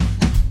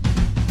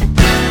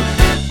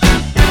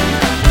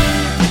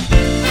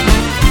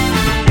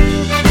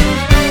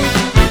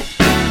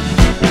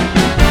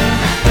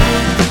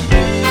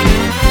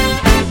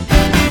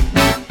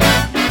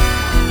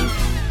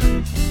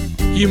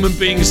human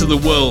beings of the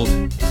world,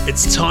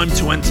 it's time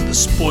to enter the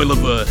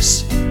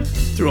Spoilerverse.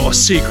 Through our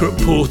secret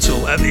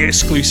portal at the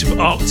exclusive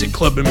Arctic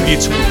Club in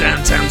beautiful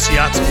downtown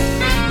Seattle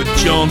with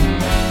John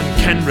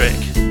and Kenrick.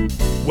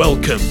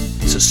 Welcome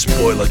to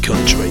Spoiler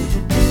Country.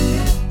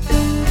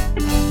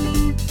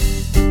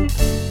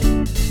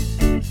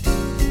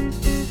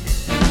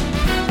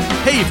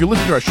 Hey, if you're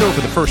listening to our show for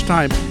the first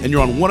time and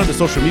you're on one of the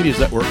social medias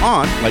that we're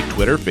on, like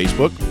Twitter,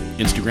 Facebook,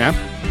 Instagram,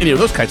 any of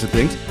those kinds of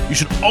things, you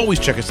should always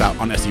check us out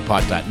on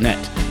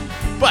scpod.net.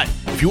 But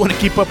if you want to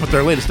keep up with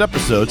our latest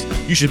episodes,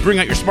 you should bring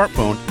out your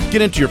smartphone,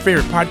 get into your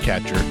favorite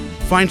podcatcher,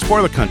 find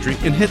Spoiler Country,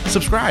 and hit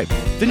subscribe.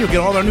 Then you'll get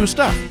all our new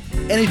stuff.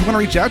 And if you want to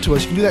reach out to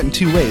us, you can do that in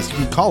two ways. You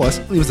can call us,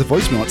 leave us a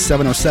voicemail at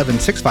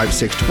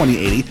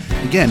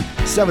 707-656-2080. Again,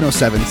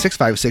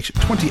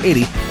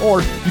 707-656-2080.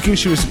 Or you can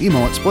shoot us an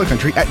email at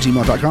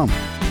spoilercountry@gmail.com.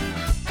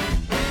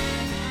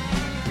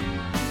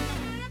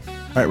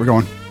 All right, we're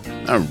going.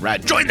 All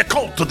right, join the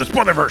cult of the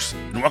Spoilerverse,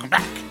 and welcome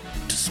back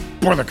to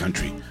Spoiler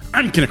Country.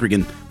 I'm Kenneth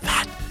Riggin.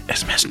 That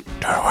is Mr.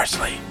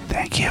 Horsley.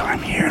 Thank you.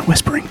 I'm here and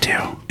whispering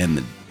too.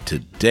 And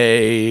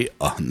today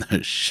on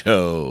the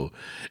show,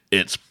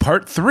 it's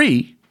part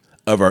 3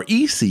 of our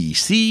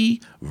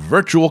ECCC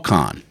Virtual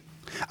Con.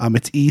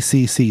 It's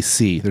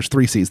ECCC. There's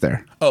 3 C's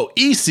there. Oh,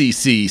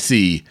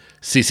 ECCC,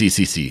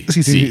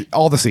 CCCC.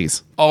 All the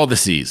C's. All the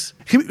C's.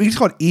 We can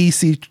call it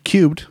EC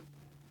cubed.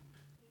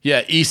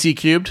 Yeah, EC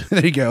cubed.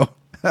 There you go.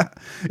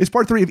 It's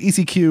part 3 of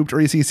EC cubed or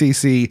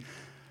ECCC.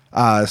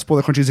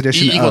 Spoiler Country's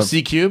edition E equals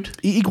C cubed?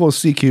 E equals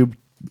C cubed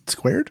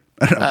squared?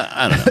 I don't know.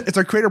 I don't know. It's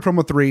our Creator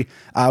Promo 3.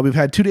 We've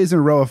had 2 days in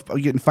a row of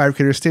getting 5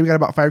 creators. Today we got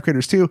about 5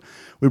 creators too.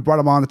 We brought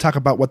them on to talk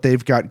about what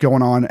they've got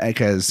going on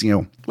because, you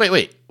know.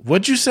 Wait.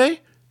 What'd you say?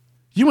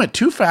 You went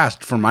too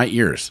fast for my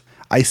ears.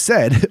 I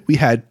said we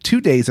had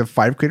 2 days of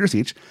 5 creators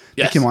each.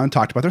 Yes. They came on and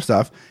talked about their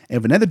stuff. And we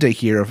have another day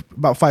here of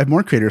about 5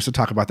 more creators to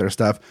talk about their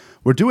stuff.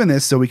 We're doing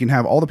this so we can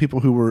have all the people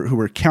who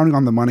were counting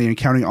on the money and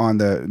counting on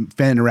the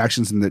fan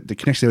interactions and the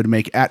connection they would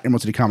make at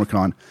Emerald City Comic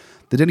Con.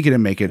 They didn't get to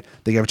make it.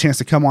 They have a chance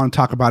to come on and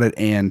talk about it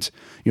and,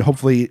 you know,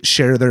 hopefully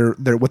share their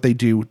what they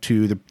do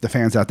to the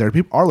fans out there,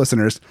 our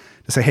listeners,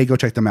 to say, hey, go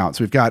check them out.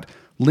 So we've got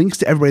links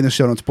to everybody in the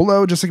show notes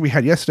below, just like we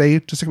had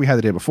yesterday, just like we had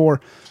the day before.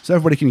 So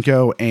everybody can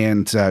go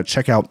and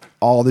check out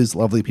all these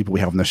lovely people we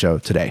have on the show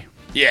today.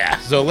 Yeah.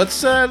 So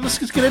let's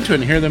just get into it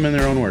and hear them in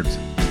their own words.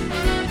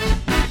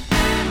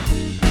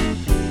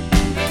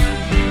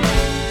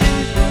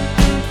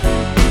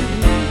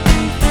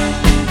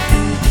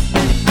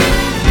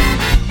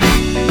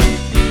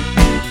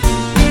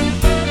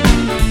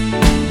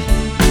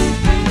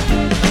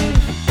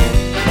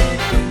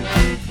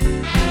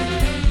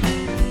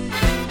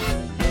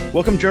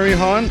 Welcome, Jeremy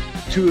Haun,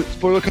 to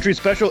Spoiler Country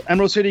special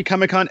Emerald City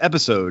Comic Con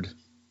episode.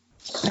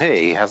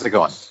 Hey, how's it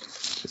going?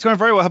 It's going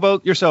very well. How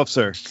about yourself,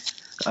 sir?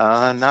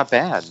 Not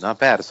bad.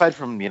 Aside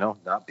from,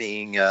 not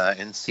being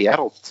in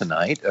Seattle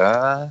tonight,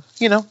 I'm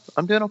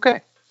doing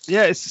okay.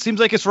 Yeah, it seems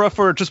like it's rough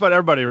for just about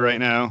everybody right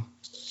now.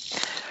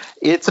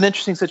 It's an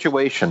interesting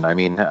situation. I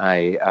mean,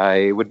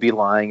 I would be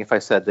lying if I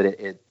said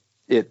that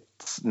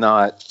it's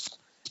not,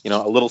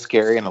 a little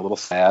scary and a little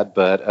sad,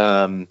 but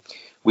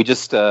we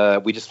just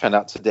found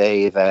out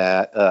today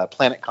that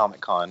Planet Comic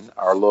Con,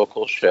 our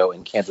local show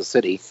in Kansas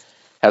City,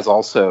 has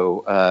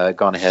also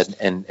gone ahead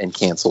and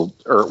canceled,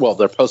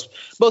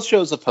 both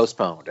shows have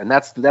postponed, and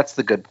that's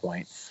the good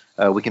point.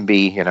 We can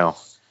be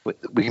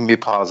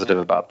positive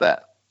about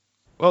that.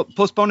 Well,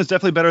 postponed is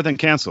definitely better than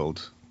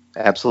canceled.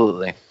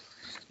 Absolutely.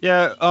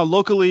 Yeah,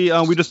 locally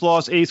we just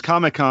lost Ace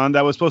Comic Con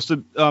that was supposed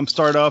to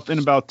start up in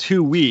about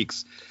 2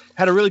 weeks.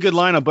 Had a really good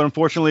lineup, but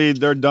unfortunately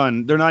they're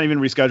done. They're not even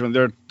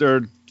rescheduling.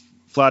 They're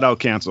flat out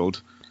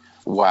canceled.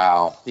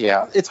 Wow.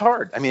 Yeah, it's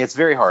hard. I mean, it's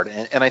very hard.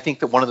 And I think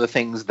that one of the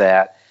things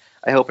that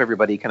I hope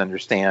everybody can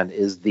understand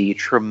is the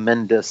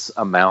tremendous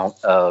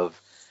amount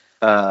of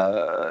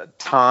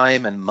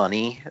time and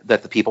money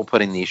that the people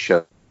putting these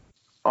shows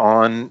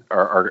on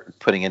are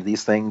putting into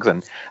these things.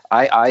 And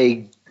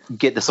I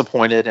get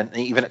disappointed and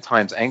even at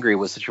times angry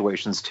with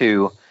situations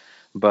too.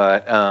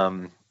 But,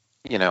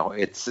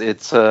 it's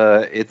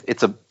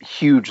a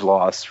huge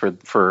loss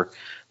for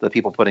the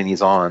people putting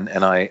these on,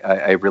 and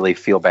I really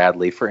feel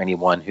badly for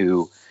anyone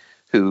who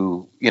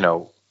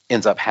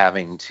ends up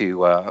having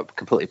to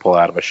completely pull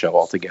out of a show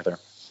altogether.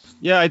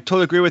 Yeah, I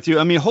totally agree with you.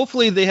 I mean,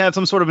 hopefully they have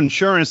some sort of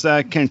insurance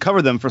that can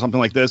cover them for something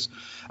like this.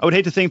 I would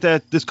hate to think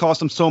that this cost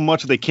them so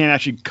much that they can't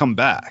actually come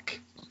back.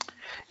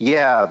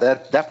 Yeah,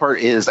 that part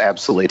is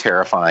absolutely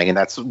terrifying, and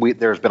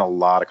there's been a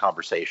lot of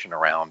conversation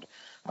around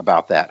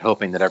about that,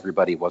 hoping that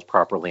everybody was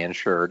properly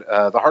insured.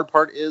 The hard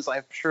part is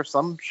I'm sure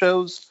some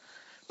shows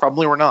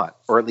probably were not,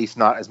 or at least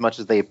not as much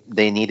as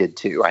they needed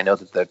to. I know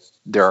that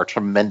there are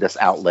tremendous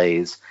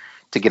outlays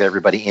to get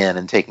everybody in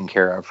and taken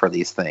care of for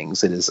these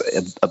things. It is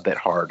a bit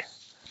hard.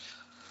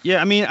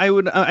 Yeah, I mean,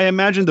 I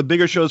imagine the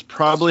bigger shows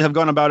probably have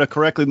gone about it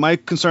correctly. My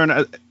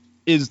concern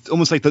is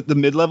almost like the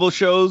mid-level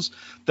shows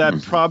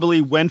that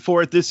probably went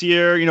for it this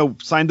year,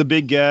 signed the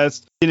big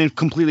guest, didn't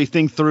completely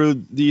think through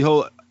the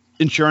whole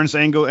insurance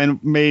angle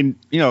and made,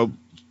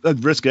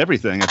 risk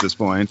everything at this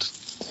point.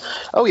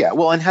 Oh yeah.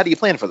 Well, and how do you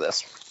plan for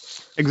this?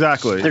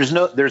 Exactly. There's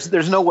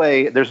no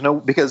way,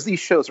 because these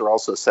shows are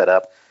also set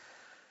up.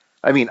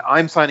 I mean,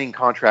 I'm signing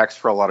contracts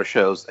for a lot of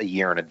shows a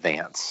year in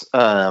advance.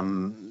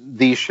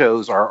 These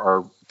shows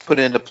are put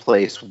into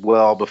place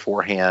well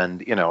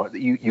beforehand. You know,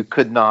 you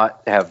could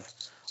not have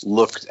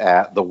looked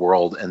at the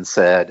world and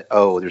said,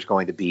 oh, there's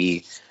going to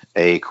be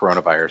a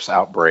coronavirus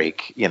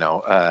outbreak, in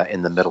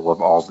the middle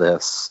of all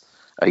this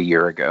a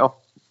year ago.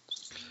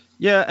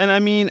 Yeah, and I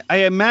mean,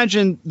 I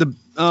imagine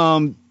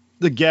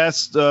the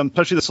guests,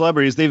 especially the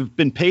celebrities, they've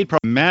been paid.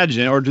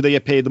 Imagine, or do they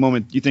get paid the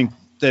moment you think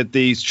that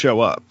they show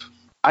up?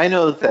 I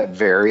know that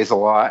varies a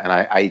lot, and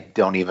I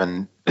don't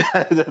even.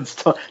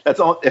 that's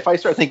all. If I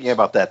start thinking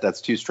about that,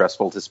 that's too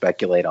stressful to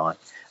speculate on.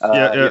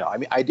 Yeah. I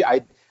mean,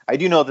 I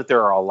do know that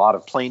there are a lot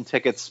of plane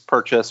tickets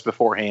purchased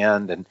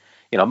beforehand, and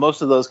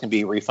most of those can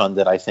be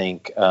refunded. I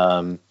think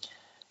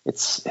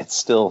it's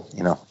still,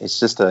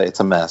 it's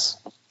a mess.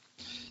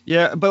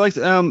 Yeah, but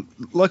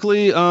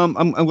luckily,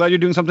 I'm glad you're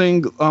doing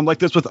something like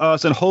this with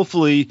us, and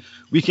hopefully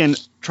we can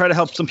try to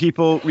help some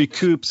people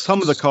recoup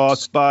some of the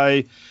costs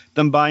by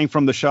them buying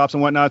from the shops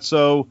and whatnot.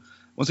 So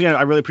once again,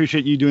 I really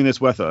appreciate you doing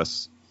this with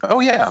us. Oh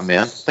yeah,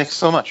 man! Thanks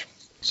so much.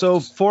 So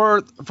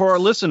for our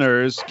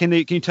listeners, can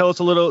you tell us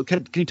a little?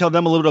 Can you tell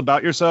them a little bit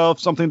about yourself?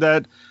 Something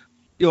that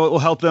will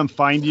help them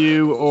find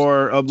you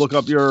or look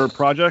up your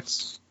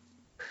projects.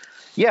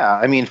 Yeah,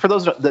 I mean, for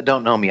those that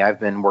don't know me, I've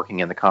been working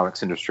in the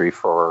comics industry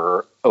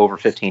for over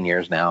 15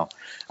 years now.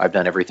 I've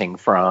done everything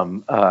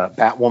from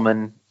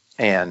Batwoman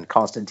and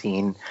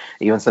Constantine,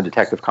 even some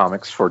Detective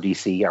Comics for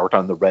DC. I worked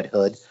on the Red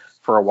Hood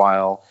for a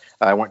while.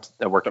 I worked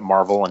at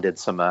Marvel and did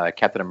some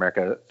Captain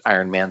America,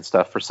 Iron Man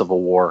stuff for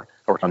Civil War.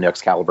 I worked on New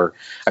Excalibur.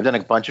 I've done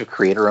a bunch of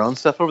creator-owned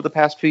stuff over the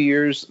past few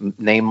years,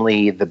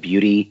 namely The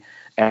Beauty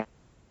and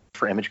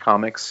for Image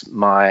Comics.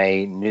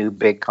 My new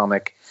big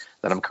comic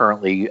that I'm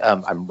currently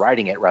I'm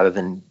writing it rather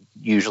than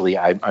usually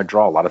I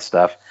draw a lot of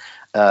stuff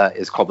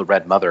is called The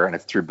Red Mother, and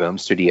it's through Boom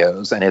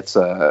Studios, and it's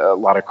a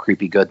lot of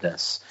creepy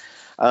goodness.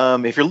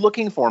 If you're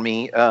looking for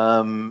me,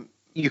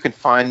 you can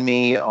find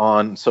me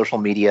on social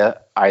media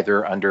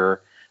either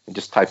under,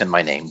 just type in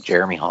my name,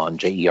 Jeremy Haun,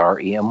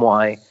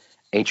 JeremyHaun.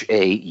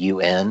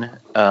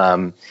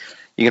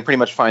 You can pretty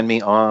much find me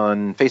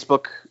on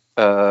Facebook,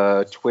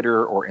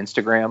 Twitter, or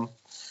Instagram,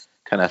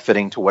 kind of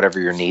fitting to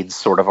whatever your needs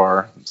sort of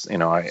are.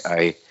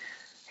 I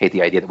hate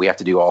the idea that we have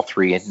to do all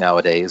three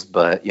nowadays,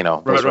 but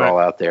those are all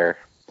out there.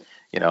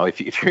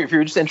 If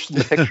you're just interested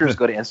in the pictures,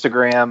 go to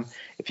Instagram.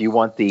 If you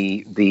want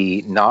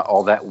the not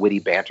all that witty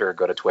banter,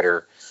 go to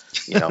Twitter.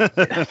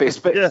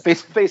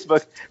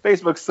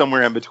 Facebook's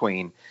somewhere in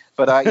between.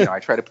 But I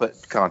try to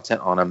put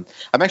content on them.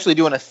 I'm actually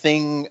doing a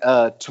thing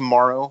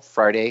tomorrow,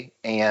 Friday,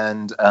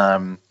 and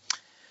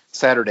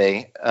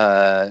Saturday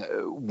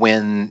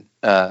when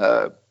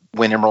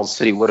Emerald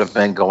City would have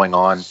been going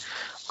on. I'm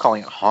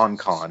calling it Haun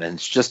Con, and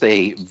it's just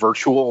a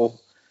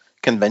virtual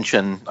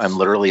convention. I'm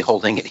literally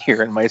holding it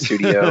here in my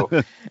studio,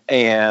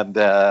 and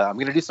I'm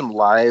going to do some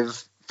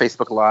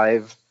Facebook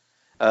Live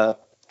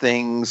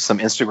things, some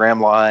Instagram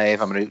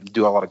Live. I'm going to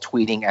do a lot of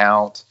tweeting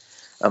out.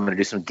 I'm going to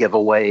do some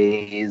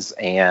giveaways,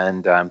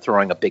 and I'm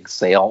throwing a big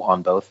sale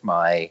on both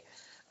my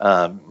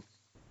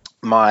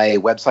my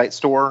website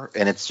store,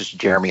 and it's just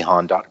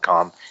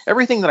jeremyhaun.com.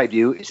 Everything that I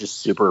do is just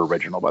super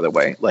original, by the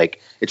way.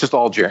 Like, it's just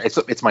all Jeremy.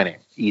 It's my name.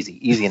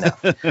 Easy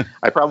enough.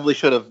 I probably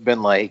should have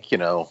been like,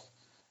 Darth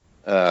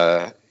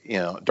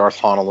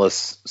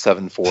Haunilus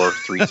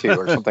 7432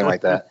 or something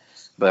like that.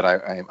 But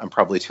I'm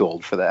probably too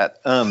old for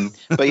that.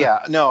 But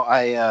yeah, no,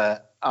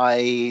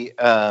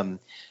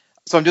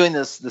 so I'm doing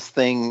this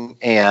thing,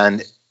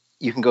 and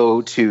you can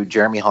go to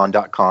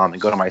jeremyhaun.com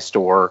and go to my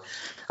store.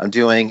 I'm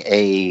doing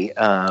a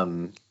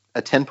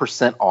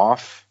 10%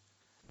 off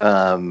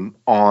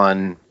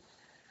on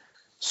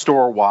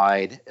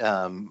store-wide.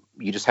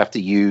 You just have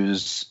to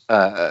use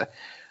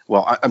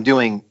I'm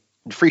doing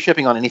free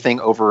shipping on anything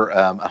over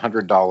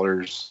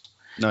 $100.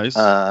 Nice.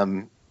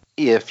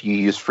 If you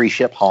use free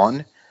ship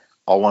Haun,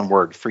 all one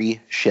word,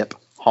 free ship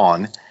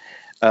Haun.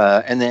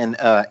 And then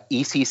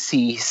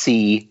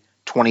ECCC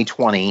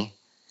 2020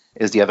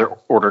 is the other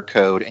order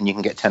code, and you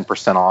can get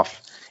 10%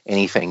 off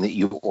anything that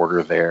you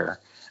order there.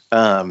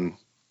 I'm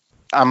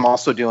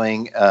also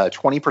doing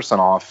 20%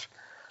 off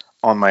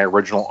on my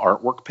original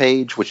artwork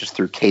page, which is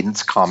through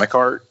Cadence Comic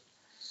Art.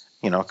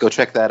 Go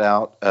check that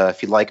out.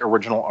 If you like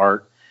original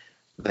art,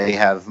 they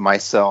have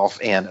myself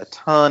and a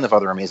ton of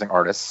other amazing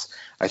artists.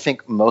 I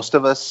think most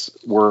of us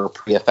were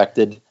pretty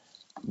affected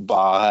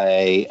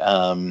by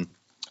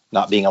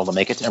not being able to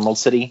make it to Emerald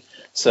City.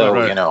 So,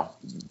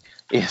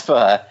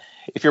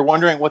 if you're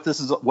wondering what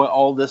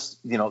all this,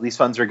 these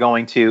funds are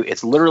going to,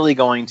 it's literally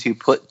going to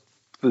put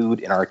food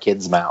in our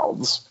kids'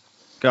 mouths.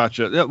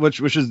 Gotcha. Yeah,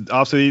 which is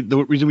obviously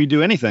the reason we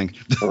do anything.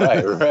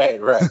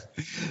 Right.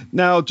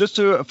 Now, just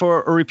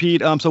for a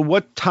repeat, so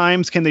what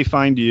times can they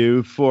find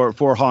you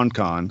for Haun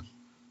Con?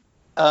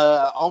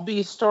 I'll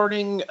be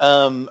starting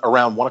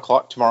around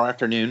 1:00 tomorrow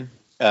afternoon.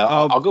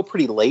 I'll go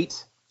pretty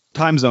late.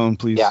 Time zone,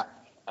 please. Yeah.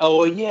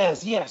 Oh,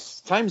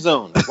 yes. Time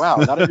zone. Wow.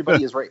 Not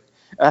everybody is right.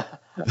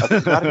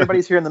 Not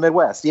everybody's here in the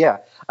Midwest. Yeah,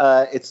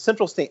 it's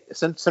Central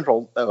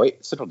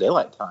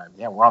Daylight Time.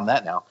 Yeah, we're on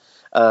that now.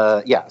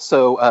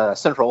 So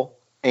Central,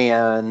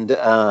 and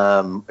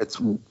it's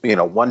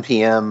 1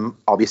 p.m.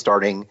 I'll be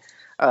starting.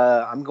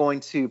 I'm going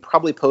to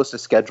probably post a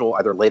schedule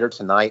either later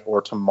tonight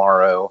or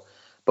tomorrow.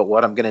 But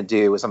what I'm going to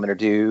do is I'm going to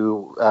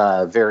do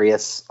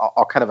various.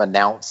 I'll kind of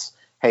announce,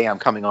 hey, I'm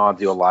coming on to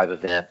do a live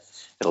event.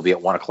 It'll be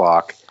at 1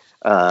 o'clock,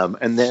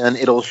 and then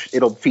it'll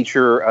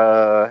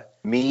feature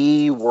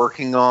me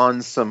working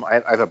on some.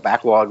 I have a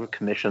backlog of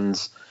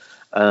commissions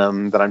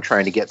that I'm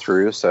trying to get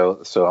through.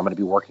 So I'm going to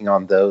be working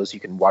on those.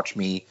 You can watch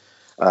me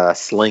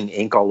sling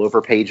ink all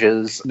over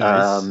pages.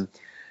 Nice.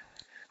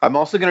 I'm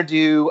also going to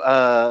do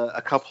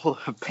a couple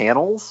of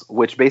panels,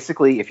 which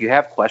basically, if you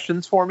have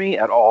questions for me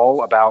at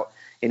all about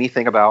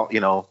anything about,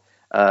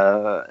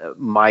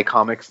 my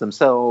comics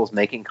themselves,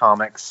 making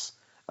comics,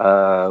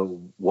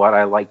 what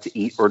I like to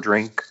eat or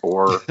drink,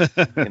 or,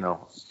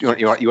 if you want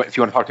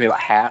to talk to me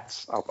about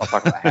hats, I'll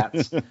talk about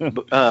hats.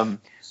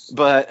 I'm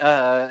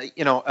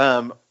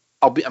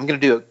going to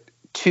do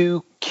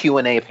 2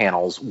 Q&A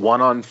panels,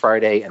 one on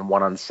Friday and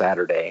one on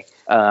Saturday.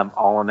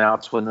 I'll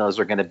announce when those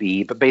are going to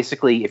be, but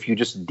basically if you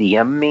just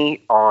DM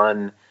me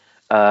on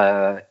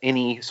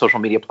any social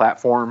media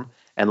platform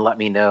and let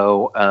me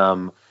know,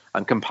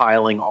 I'm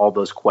compiling all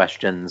those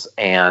questions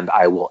and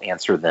I will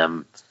answer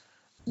them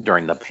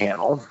during the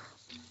panel.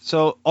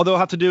 So all they'll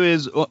have to do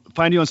is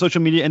find you on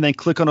social media and then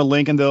click on a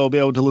link and they'll be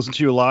able to listen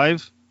to you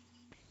live?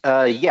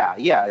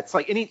 Yeah. It's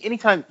like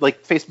anytime,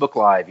 like Facebook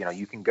Live,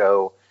 you can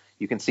go,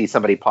 you can see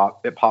somebody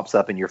it pops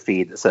up in your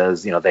feed that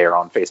says, they are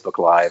on Facebook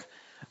Live.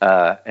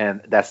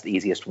 And that's the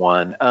easiest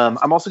one.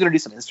 I'm also going to do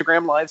some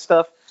Instagram Live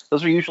stuff.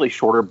 Those are usually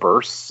shorter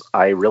bursts.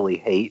 I really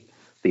hate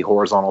the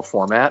horizontal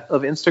format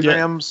of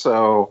Instagram. Yeah.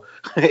 So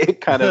it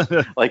kind of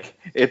like,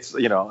 it's,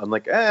 I'm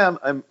like,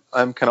 I'm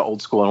kind of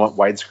old school and want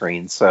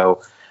widescreen.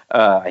 So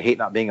I hate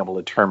not being able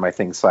to turn my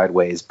thing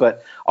sideways,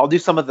 but I'll do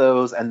some of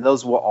those. And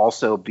those will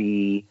also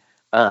be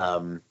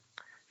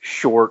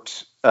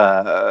short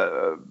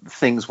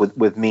things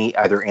with me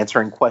either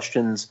answering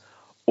questions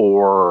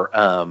or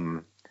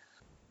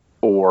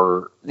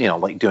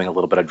like doing a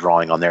little bit of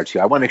drawing on there too.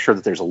 I want to make sure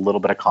that there's a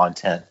little bit of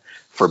content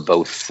for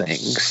both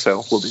things.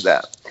 So we'll do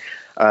that.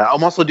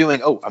 I'm also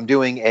doing,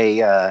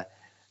 I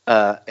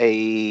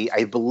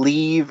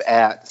believe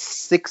at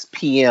 6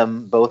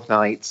 p.m. both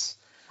nights,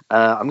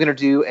 I'm going to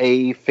do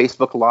a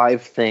Facebook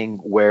Live thing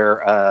where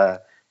a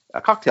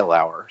cocktail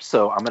hour.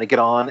 So I'm going to get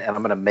on and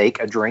I'm going to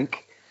make a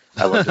drink.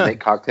 I love to make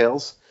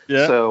cocktails.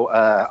 Yeah. So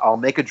I'll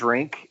make a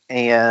drink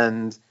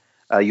and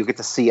you'll get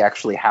to see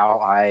actually how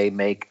I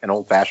make an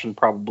old fashioned,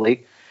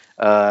 probably,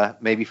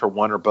 maybe for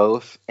one or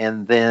both.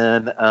 And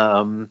then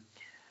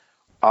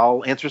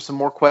I'll answer some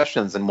more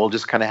questions and we'll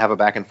just kind of have a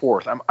back and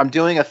forth. I'm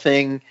doing a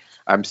thing.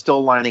 I'm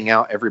still lining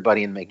out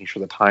everybody and making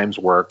sure the times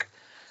work.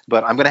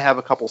 But I'm going to have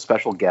a couple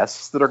special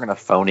guests that are going to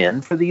phone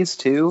in for these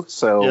too.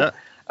 So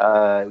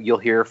you'll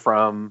hear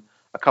from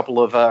a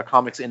couple of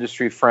comics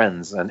industry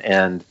friends,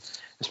 and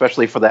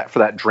especially for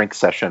that drink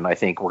session, I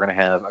think we're going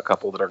to have a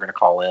couple that are going to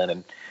call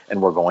in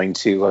and we're going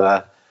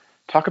to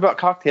talk about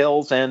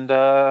cocktails and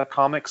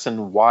comics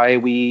and why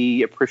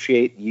we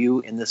appreciate you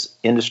in this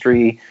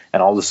industry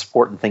and all the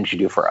support and things you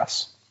do for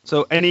us.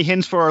 So any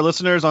hints for our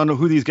listeners on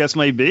who these guests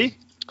might be?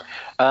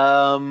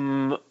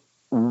 They're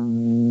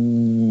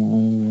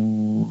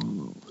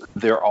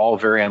all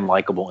very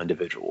unlikable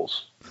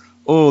individuals.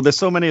 Oh, there's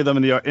so many of them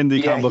in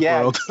the comic book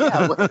world.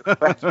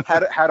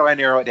 How do I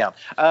narrow it down?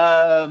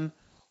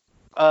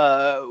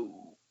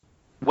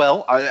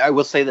 Well, I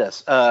will say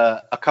this.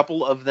 A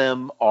couple of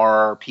them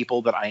are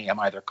people that I am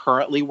either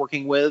currently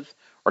working with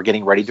or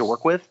getting ready to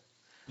work with.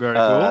 Very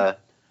cool.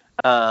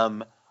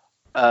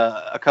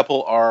 A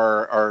couple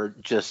are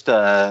just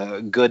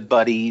good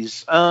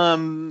buddies.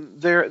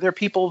 They're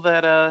people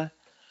that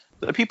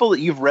the people that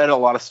you've read a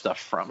lot of stuff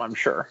from, I'm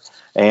sure,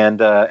 and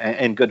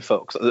good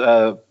folks.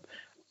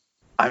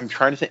 I'm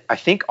trying to think. I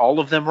think all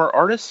of them are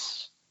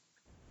artists.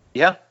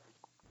 Yeah.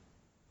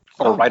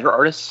 Or writer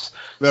artists.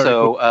 Very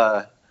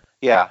cool.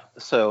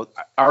 So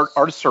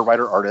artists or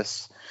writer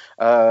artists.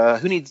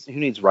 Who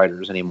needs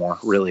writers anymore?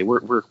 Really,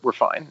 we're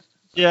fine.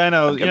 Yeah, I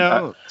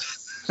know.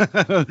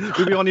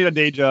 We all need a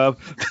day job.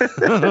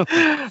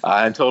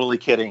 I'm totally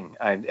kidding.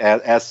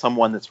 As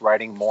someone that's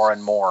writing more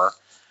and more,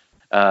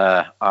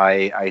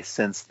 I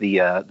sense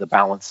the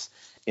balance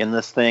in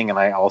this thing, and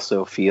I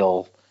also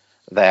feel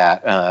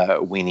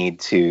that we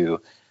need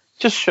to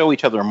just show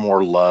each other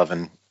more love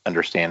and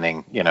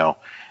understanding.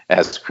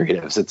 As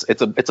creatives,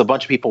 it's a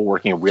bunch of people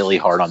working really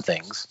hard on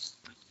things.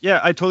 Yeah,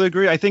 I totally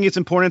agree. I think it's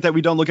important that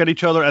we don't look at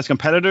each other as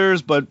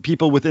competitors, but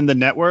people within the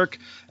network,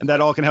 and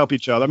that all can help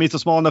each other. I mean, it's a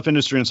small enough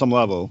industry on some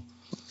level.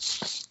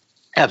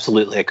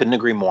 Absolutely. I couldn't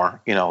agree more.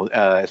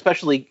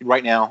 Especially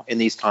right now in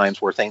these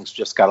times where things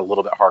just got a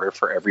little bit harder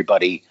for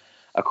everybody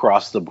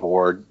across the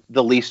board.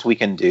 The least we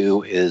can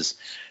do is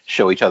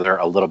show each other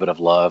a little bit of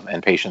love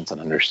and patience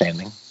and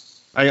understanding.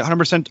 I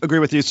 100% agree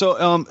with you.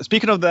 So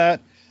speaking of that,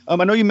 I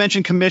know you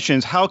mentioned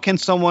commissions. How can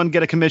someone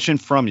get a commission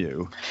from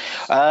you?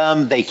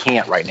 They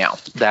can't right now.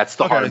 That's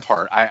the hard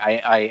part.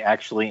 I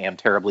actually am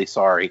terribly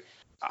sorry.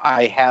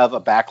 I have a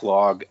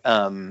backlog.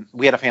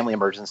 We had a family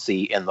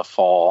emergency in the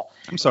fall.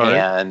 I'm sorry.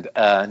 And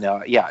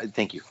no, yeah,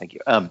 thank you.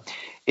 But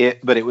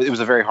it was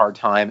a very hard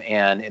time.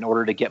 And in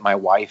order to get my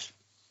wife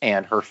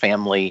and her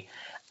family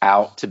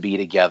out to be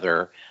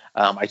together,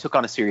 I took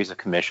on a series of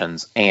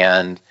commissions,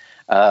 and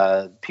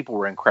people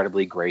were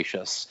incredibly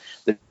gracious.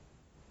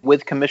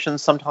 With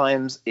commissions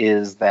sometimes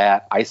is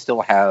that I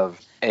still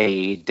have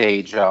a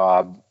day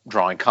job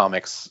drawing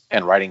comics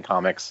and writing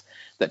comics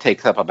that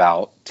takes up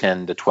about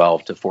 10 to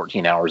 12 to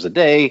 14 hours a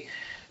day.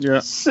 Yeah.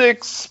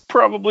 6,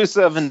 probably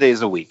 7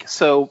 days a week.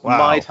 So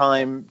my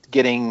time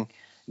getting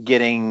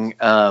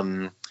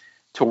to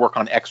work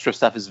on extra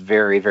stuff is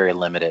very, very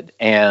limited.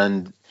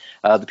 And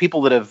the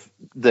people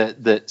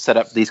that set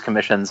up these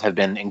commissions have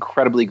been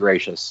incredibly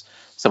gracious.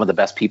 Some of the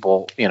best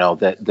people,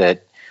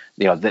 that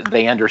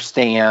they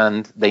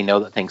understand. They know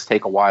that things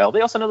take a while.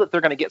 They also know that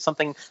they're going to get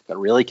something that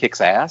really kicks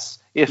ass.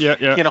 That's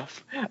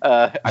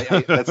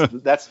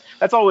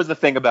always the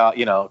thing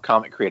about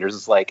comic creators.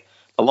 It's like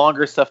the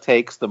longer stuff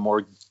takes, the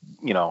more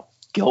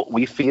guilt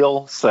we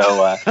feel.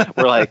 So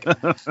we're like,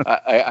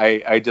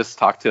 I just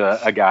talked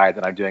to a guy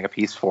that I'm doing a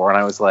piece for, and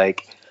I was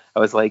like,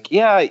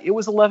 yeah, it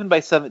was 11 by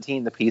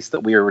 17 the piece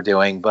that we were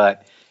doing,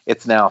 but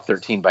it's now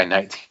 13 by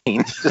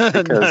 19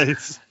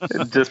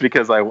 just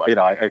because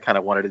I kind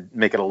of wanted to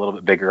make it a little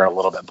bit bigger and a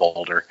little bit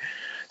bolder.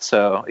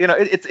 So,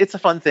 it's a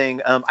fun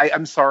thing.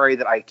 I'm sorry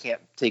that I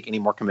can't take any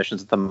more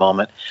commissions at the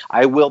moment.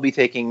 I will be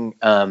taking,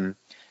 the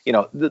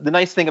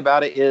nice thing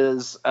about it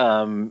is,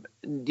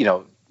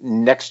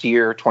 next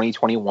year,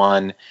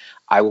 2021,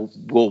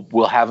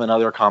 we'll have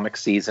another comic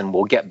season.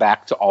 We'll get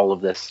back to all of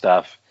this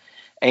stuff.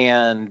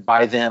 And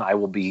by then I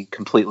will be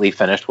completely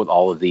finished with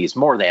all of these,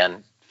 more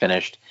than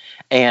finished.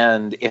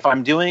 And if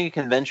I'm doing a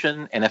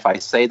convention, and if I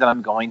say that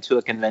I'm going to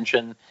a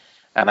convention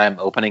and I'm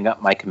opening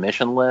up my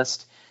commission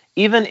list,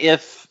 even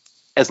if,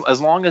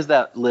 as long as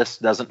that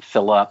list doesn't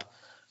fill up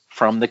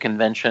from the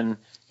convention,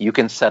 you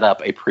can set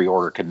up a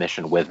pre-order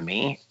commission with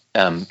me.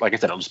 Like I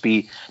said, it'll just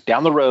be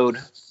down the road,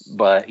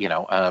 but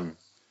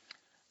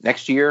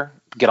next year,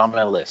 get on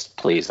my list,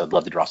 please. I'd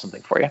love to draw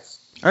something for you.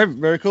 All right,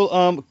 very cool.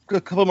 A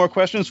couple more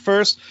questions.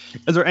 First,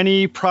 is there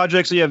any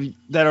projects that you have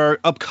that are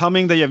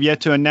upcoming that you have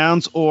yet to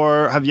announce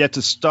or have yet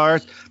to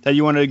start that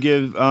you want to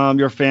give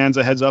your fans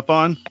a heads up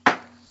on?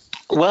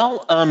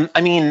 Well,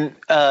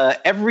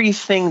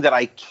 everything that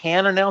I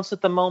can announce at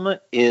the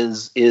moment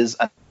is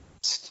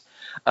announced.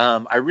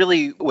 I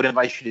really would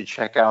invite you to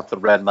check out The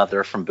Red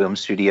Mother from Boom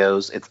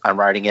Studios. I'm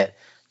writing it.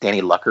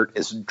 Danny Luckert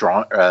is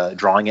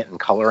drawing it and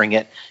coloring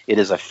it. It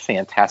is a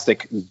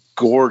fantastic,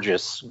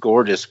 gorgeous,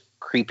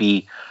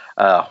 creepy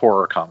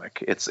horror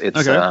comic. It's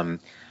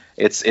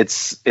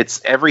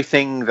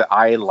everything that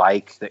I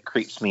like that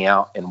creeps me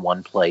out in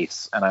one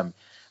place, and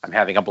I'm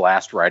having a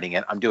blast writing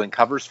it. I'm doing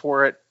covers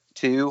for it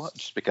too,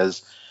 just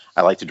because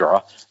I like to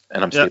draw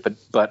and I'm stupid.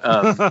 But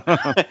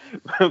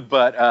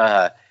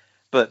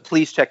but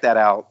please check that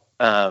out.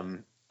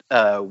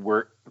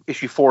 We're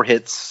issue 4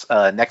 hits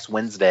next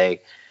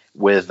Wednesday,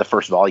 with the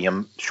first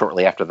volume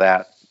shortly after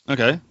that.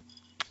 Okay.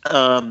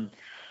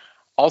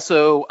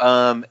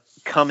 Also,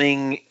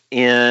 coming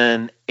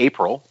in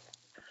April,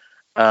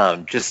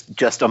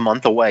 just a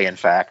month away, in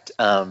fact,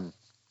 the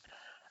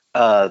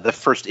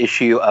first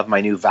issue of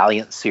my new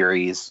Valiant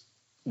series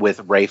with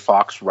Ray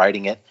Fox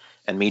writing it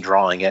and me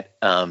drawing it,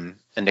 and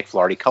Nick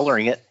Flaherty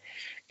coloring it.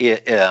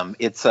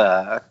 It's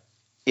The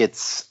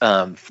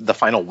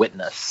Final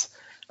Witness,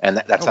 and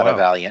that's out of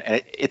Valiant.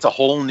 And it's a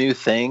whole new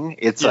thing.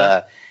 It's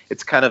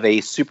kind of a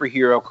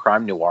superhero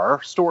crime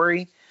noir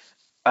story.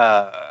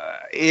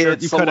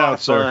 It's a lot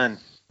of fun.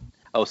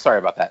 Oh, sorry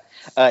about that.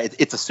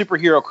 It's a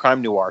superhero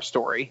crime noir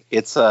story.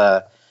 It's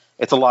a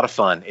lot of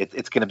fun.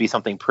 It's going to be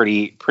something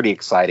pretty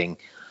exciting.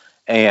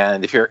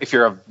 And if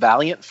you're a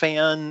Valiant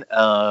fan,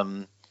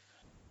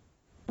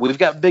 we've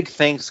got big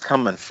things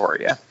coming for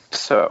you.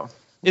 So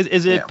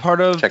is it part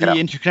of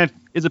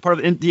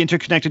the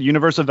interconnected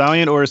universe of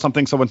Valiant, or is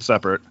something somewhat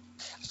separate?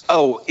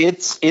 Oh,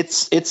 it's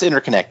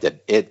interconnected.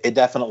 It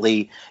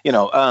definitely,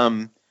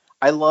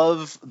 I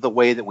love the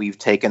way that we've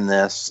taken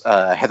this.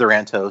 Heather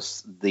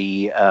Antos,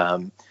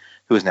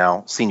 who is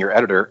now senior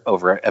editor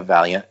over at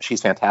Valiant,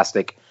 she's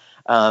fantastic.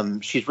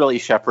 She's really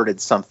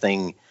shepherded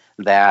something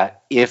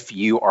that, if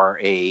you are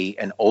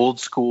an old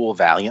school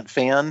Valiant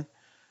fan,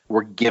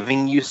 we're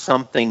giving you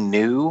something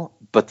new,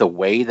 but the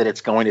way that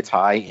it's going to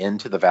tie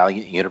into the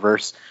Valiant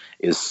universe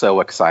is so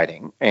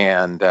exciting.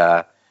 And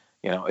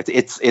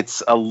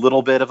it's a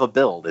little bit of a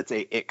build.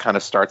 It kind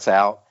of starts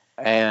out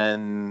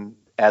and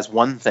as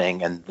one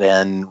thing, and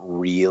then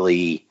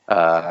really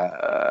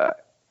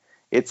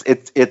it's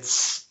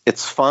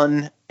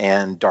fun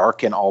and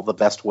dark in all the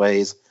best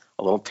ways,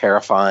 a little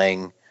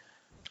terrifying.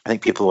 I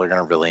think people are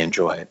going to really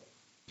enjoy it.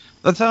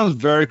 That sounds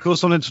very cool.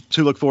 Something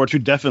to look forward to,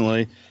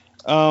 definitely.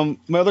 My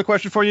other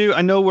question for you,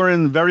 I know we're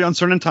in very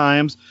uncertain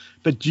times,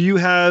 but do you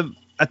have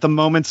at the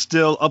moment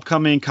still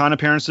upcoming con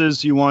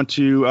appearances you want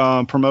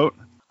to promote?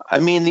 I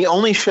mean, the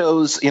only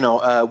shows,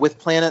 with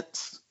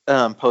Planet's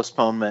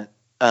postponement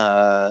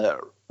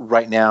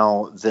right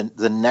now,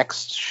 the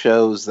next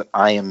shows that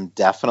I am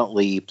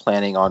definitely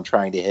planning on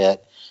trying to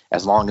hit,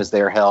 as long as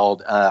they're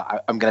held,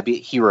 I'm going to be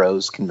at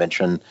Heroes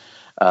Convention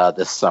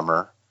this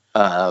summer.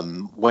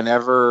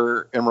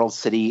 Whenever Emerald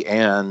City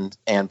and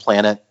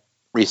Planet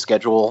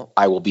reschedule,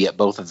 I will be at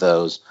both of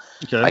those.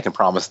 Okay. I can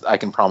promise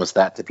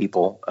that to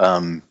people.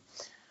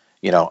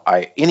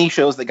 Any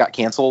shows that got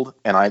canceled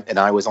and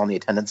I was on the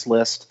attendance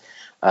list,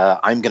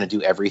 I'm going to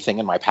do everything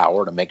in my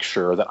power to make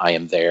sure that I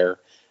am there.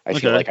 I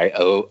feel like I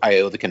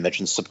owe the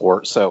convention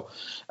support. So,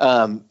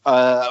 probably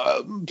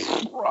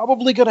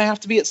going to have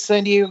to be at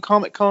San Diego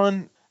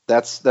Comic-Con.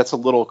 That's a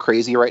little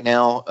crazy right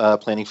now,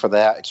 planning for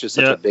that. It's just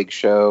such a big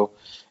show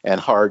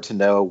and hard to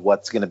know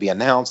what's going to be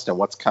announced and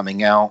what's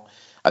coming out.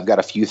 I've got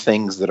a few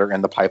things that are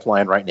in the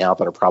pipeline right now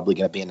that are probably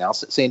going to be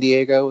announced at San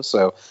Diego.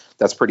 So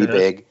that's pretty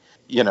big,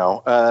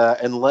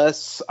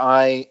 unless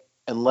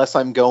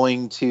I'm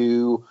going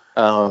to,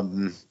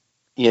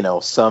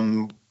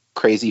 some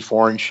crazy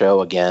foreign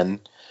show again.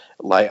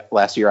 Like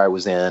last year I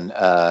was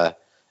at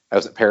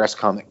Paris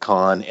Comic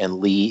Con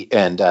and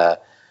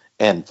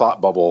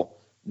Thought Bubble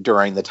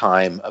during the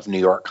time of New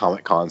York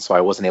Comic Con. So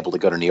I wasn't able to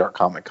go to New York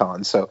Comic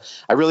Con. So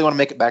I really want to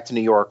make it back to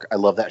New York. I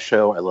love that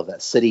show. I love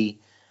that city.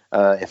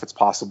 If it's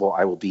possible,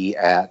 I will be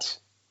at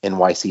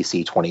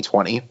NYCC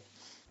 2020.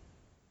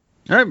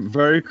 All right,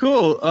 very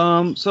cool.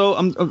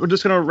 So we're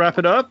just going to wrap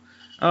it up.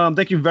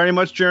 Thank you very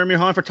much, Jeremy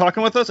Haun, for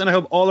talking with us, and I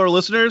hope all our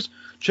listeners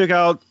check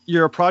out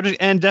your project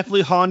and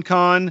definitely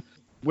HaunCon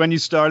when you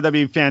start. That'd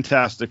be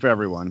fantastic for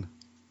everyone.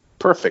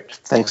 Perfect.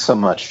 Thanks so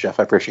much, Jeff.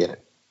 I appreciate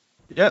it.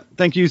 Yeah,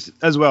 thank you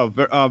as well,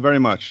 very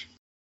much.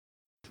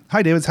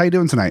 Hi, David. How you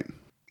doing tonight?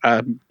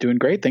 Doing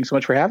great. Thanks so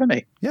much for having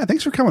me. Yeah,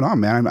 thanks for coming on,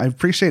 man. I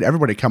appreciate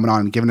everybody coming on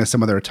and giving us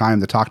some of their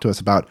time to talk to us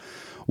about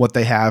what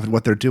they have and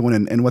what they're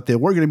doing and what they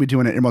were going to be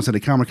doing at Emerald City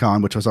Comic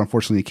Con, which was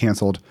unfortunately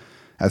canceled,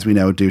 as we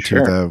know, due to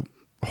the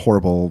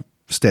horrible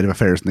state of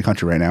affairs in the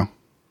country right now.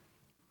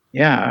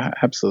 Yeah,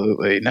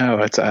 absolutely. No,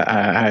 it's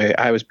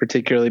I was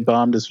particularly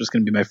bummed. This was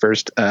going to be my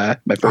first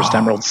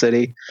Emerald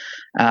City,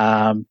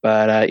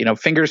 but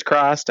fingers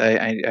crossed.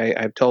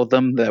 I've told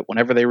them that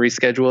whenever they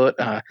reschedule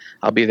it,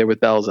 I'll be there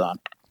with bells on.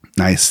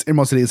 Nice.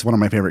 Emerald City is one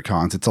of my favorite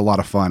cons. It's a lot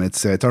of fun.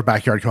 It's our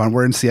backyard con.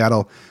 We're in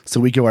Seattle, so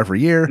we go every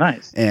year.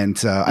 Nice.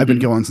 And I've been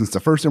going since the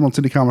first Emerald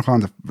City Comic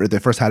Con. They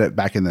first had it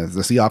back in the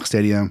Seahawks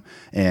Stadium,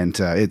 and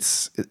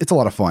it's a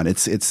lot of fun.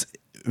 It's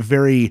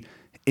very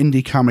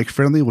indie comic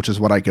friendly, which is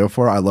what I go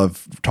for. I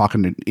love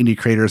talking to indie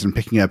creators and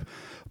picking up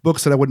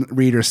books that I wouldn't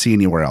read or see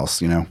anywhere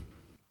else.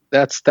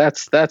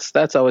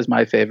 That's always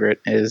my favorite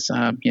is,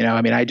 I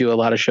do a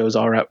lot of shows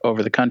all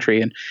over the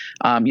country, and,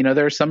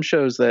 there are some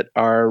shows that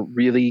are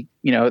really,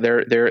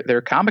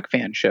 they're comic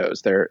fan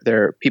shows.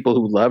 They're people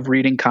who love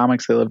reading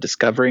comics. They love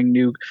discovering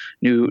new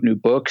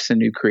books and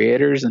new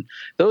creators. And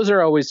those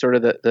are always sort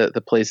of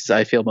the places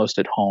I feel most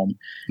at home.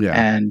 Yeah.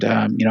 And,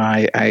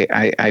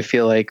 I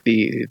feel like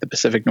the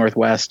Pacific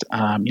Northwest,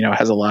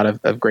 has a lot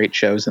of great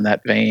shows in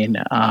that vein.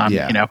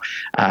 I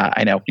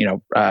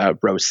know,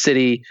 Rose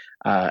City,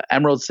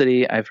 Emerald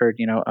City, I've heard,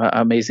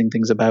 amazing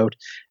things about.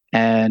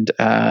 And,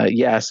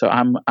 so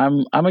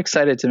I'm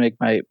excited to make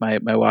my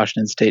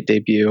Washington State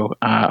debut,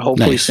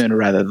 hopefully sooner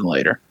rather than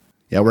later.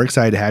 Yeah, we're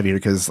excited to have you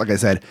because, like I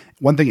said,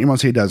 one thing Emerald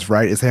City does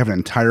right is they have an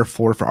entire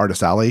floor for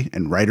Artist Alley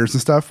and writers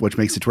and stuff, which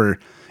makes it where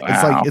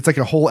it's like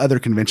a whole other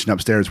convention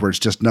upstairs where it's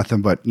just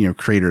nothing but,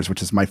 creators,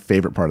 which is my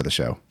favorite part of the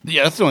show.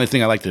 Yeah, that's the only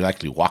thing I like to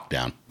actually walk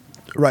down.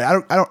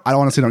 Right. I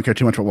honestly don't care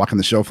too much about walking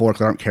the show floor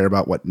because I don't care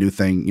about what new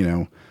thing,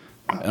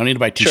 I don't need to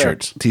buy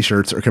T-shirts. Sure.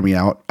 T-shirts are coming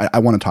out. I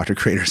want to talk to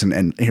creators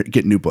and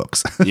get new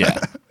books. Yeah.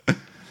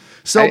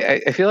 So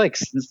I feel like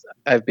since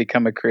I've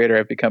become a creator,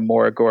 I've become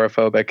more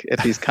agoraphobic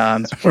at these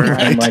cons where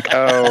I'm like,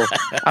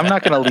 I'm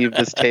not going to leave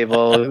this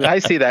table. I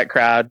see that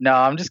crowd. No,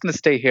 I'm just going to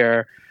stay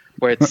here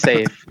where it's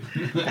safe.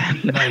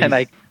 And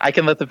I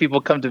can let the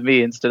people come to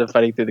me instead of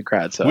fighting through the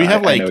crowd. So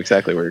I know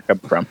exactly where you're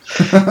coming from.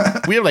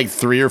 We have like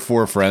 3 or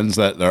 4 friends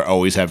that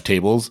always have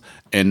tables,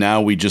 and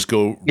now we just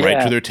go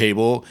right to their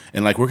table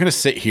and like we're gonna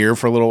sit here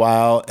for a little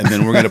while, and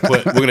then we're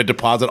gonna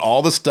deposit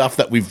all the stuff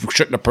that we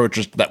shouldn't have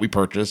purchased that we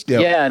purchased.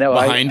 Yeah, no,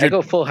 I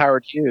go full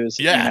Howard Hughes.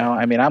 Yeah,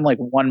 I'm like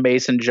one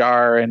mason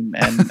jar and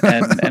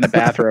a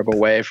bathrobe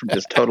away from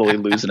just totally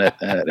losing it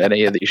at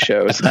any of these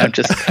shows. I'm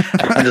just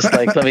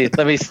like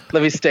let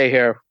me stay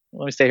here.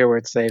 Let me stay here where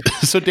it's safe.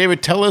 So,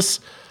 David, tell us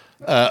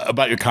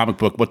about your comic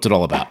book. What's it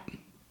all about?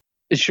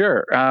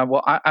 Sure.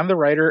 Well, I'm the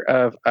writer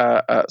of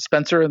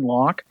Spencer and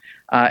Locke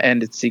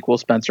and its sequel,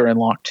 Spencer and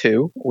Locke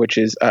 2, which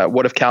is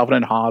What If Calvin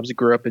and Hobbes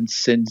Grew Up in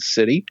Sin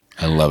City?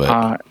 I love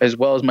it. As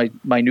well as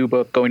my new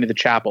book, Going to the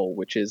Chapel,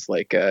 which is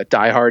like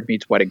Die Hard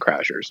meets Wedding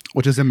Crashers.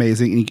 Which is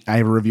amazing. I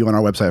have a review on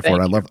our website for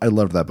it. I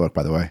loved that book,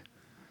 by the way.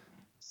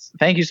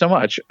 Thank you so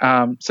much.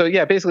 So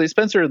yeah, basically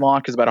Spencer and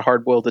Locke is about a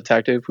hard-boiled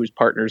detective whose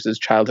partner's his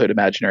childhood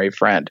imaginary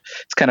friend.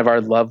 It's kind of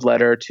our love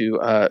letter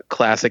to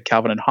classic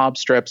Calvin and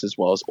Hobbes strips as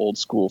well as old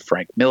school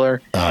Frank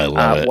Miller. I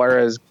love it.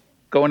 Whereas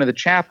Going to the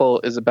Chapel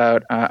is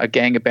about a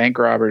gang of bank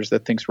robbers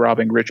that thinks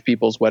robbing rich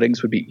people's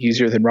weddings would be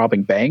easier than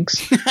robbing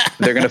banks.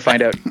 They're going to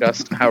find out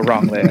just how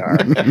wrong they are.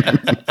 And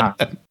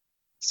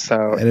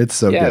it's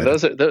so good.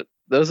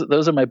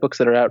 Those are my books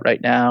that are out right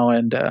now,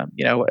 and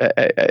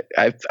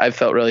I've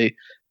felt really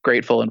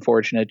grateful and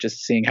fortunate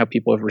just seeing how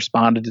people have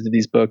responded to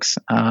these books.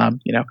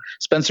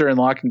 Spencer and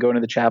Locke and Going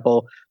to the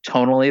Chapel,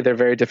 tonally they're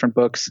very different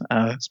books.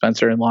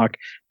 Spencer and Locke,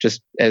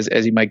 just as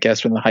you might guess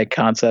from the high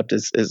concept,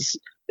 is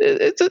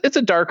it's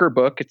a darker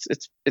book. It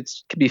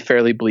can be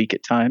fairly bleak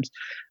at times.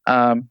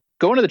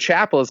 Going to the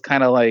Chapel is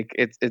kind of like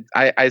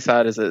I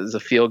saw it as a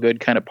feel good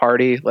kind of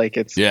party. Like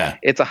it's a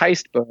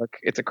heist book,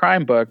 it's a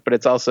crime book, but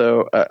it's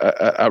also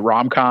a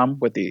rom-com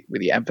with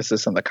the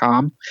emphasis on the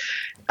com.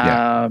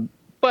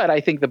 But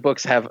I think the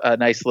books have a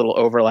nice little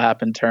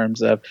overlap in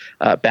terms of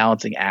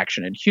balancing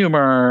action and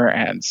humor,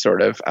 and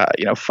sort of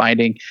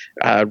finding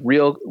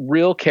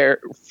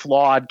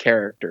flawed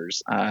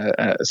characters,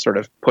 sort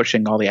of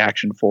pushing all the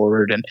action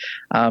forward, and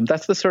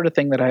that's the sort of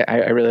thing that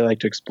I really like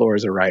to explore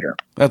as a writer.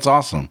 That's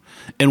awesome.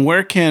 And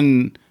where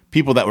can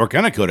people that were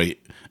going to go to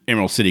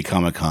Emerald City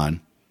Comic Con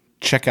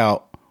check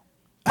out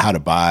how to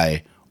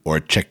buy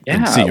or check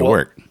and see your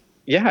work?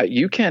 Yeah,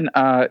 you can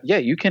buy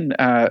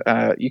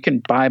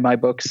my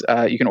books.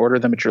 You can order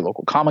them at your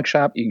local comic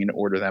shop. You can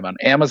order them on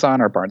Amazon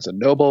or Barnes and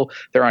Noble.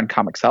 They're on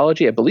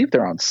Comixology. I believe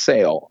they're on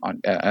sale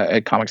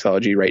at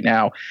Comixology right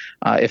now.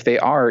 If they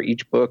are,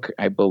 each book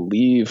I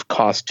believe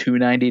costs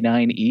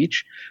 $2.99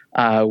 each,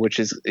 which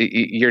is,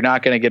 you're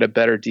not going to get a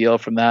better deal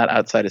from that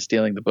outside of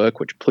stealing the book.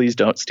 Which, please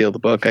don't steal the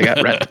book. I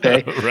got rent to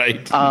pay.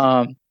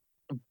 Right.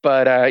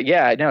 But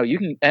you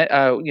can.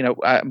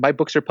 My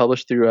books are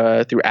published through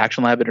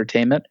Action Lab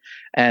Entertainment,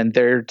 and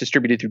they're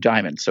distributed through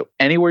Diamond. So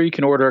anywhere you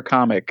can order a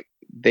comic,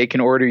 they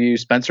can order you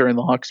Spencer and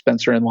Locke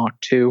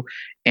 2,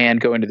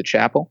 and Going to the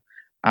Chapel.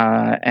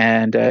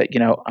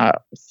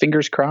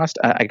 Fingers crossed.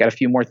 I got a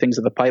few more things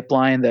in the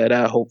pipeline that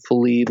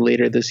hopefully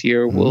later this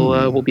year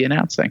we'll be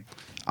announcing.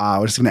 I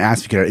was just going to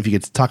ask if you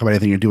could talk about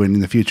anything you're doing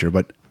in the future,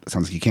 but it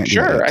sounds like you can't.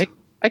 Sure, do that.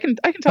 I can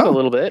talk a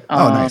little bit.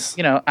 Nice.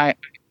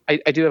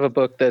 I do have a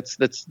book that's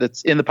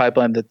in the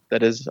pipeline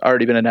that has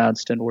already been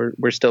announced, and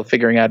we're still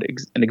figuring out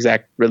an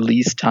exact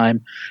release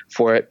time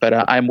for it. But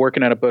I'm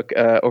working on a book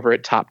over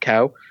at Top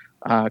Cow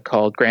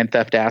called Grand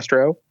Theft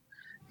Astro,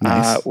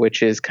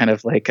 which is kind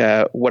of like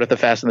what if the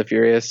Fast and the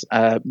Furious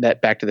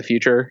met Back to the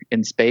Future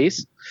in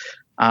space.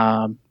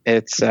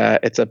 It's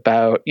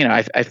about,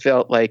 I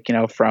felt like,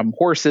 from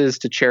horses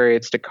to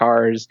chariots to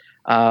cars,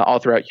 all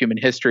throughout human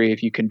history,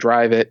 if you can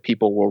drive it,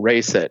 people will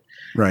race it.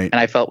 Right.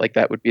 And I felt like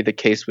that would be the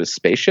case with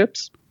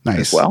spaceships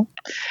as well.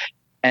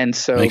 And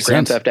so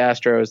Grand Theft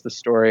Astro is the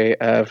story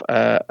of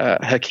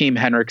Hakeem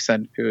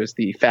Henriksen, who is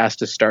the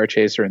fastest star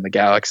chaser in the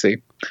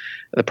galaxy.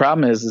 The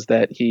problem is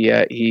that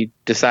he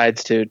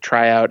decides to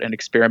try out an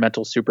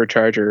experimental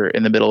supercharger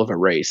in the middle of a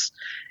race,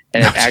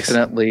 and it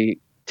accidentally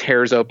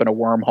tears open a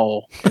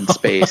wormhole in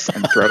space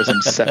and throws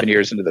him 7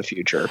 years into the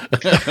future.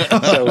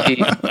 So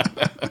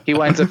he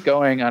winds up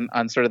going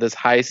on sort of this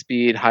high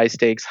speed, high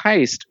stakes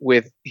heist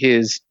with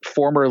his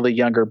formerly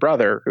younger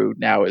brother, who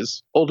now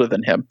is older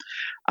than him.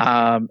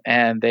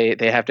 And they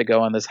have to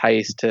go on this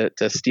heist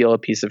to steal a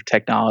piece of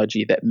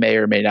technology that may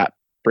or may not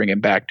bring him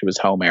back to his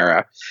home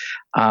era.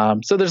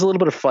 So there's a little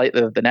bit of Flight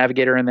of the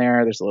Navigator in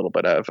there. There's a little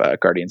bit of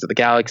Guardians of the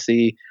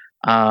Galaxy.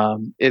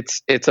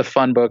 It's a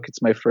fun book.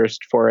 It's my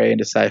first foray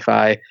into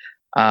sci-fi.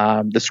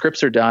 The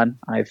scripts are done.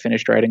 I've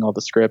finished writing all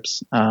the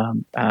scripts.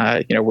 I'm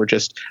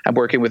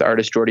working with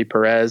artist Jordi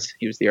Perez.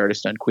 He was the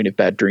artist on Queen of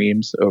Bad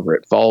Dreams over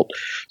at Vault.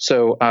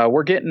 So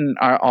we're getting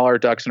all our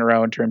ducks in a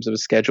row in terms of a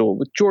schedule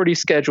with Jordi's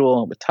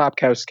schedule and with Top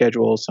Cow's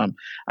schedule. So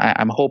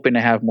I'm hoping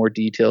to have more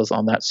details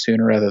on that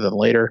sooner rather than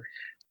later.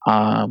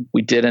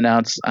 We did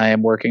announce I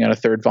am working on a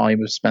third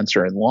volume of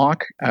Spencer and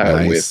Locke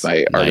with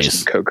my artist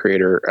and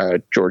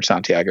co-creator George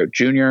Santiago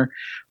Jr.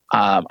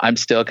 I'm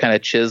still kind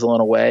of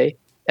chiseling away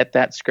at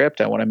that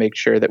script. I want to make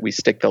sure that we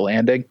stick the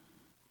landing.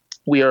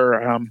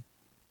 We're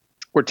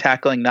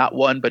tackling not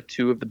one but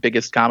two of the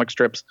biggest comic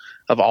strips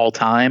of all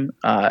time,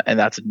 and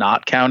that's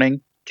not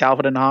counting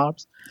Calvin and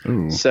Hobbes.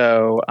 Ooh.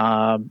 So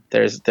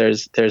there's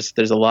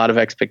a lot of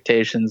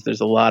expectations.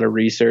 There's a lot of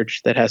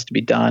research that has to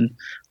be done.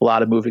 A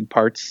lot of moving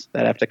parts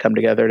that have to come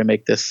together to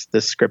make this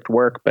script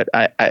work. But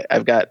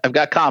I've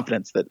got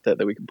confidence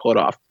that we can pull it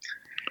off.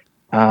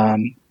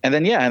 And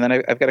then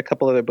I've got a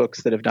couple other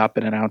books that have not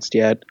been announced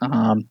yet.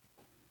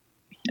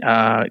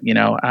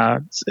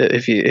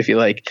 If you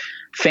like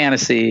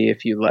fantasy,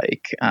 if you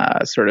like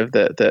sort of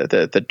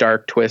the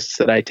dark twists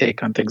that I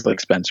take on things like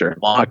Spencer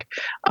and Locke,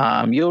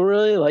 you'll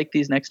really like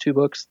these next two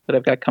books that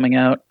I've got coming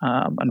out.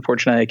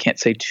 Unfortunately, I can't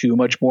say too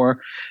much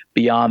more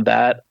beyond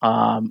that,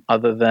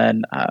 other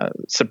than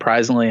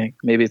surprisingly,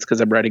 maybe it's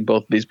because I'm writing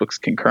both of these books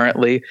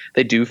concurrently,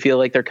 they do feel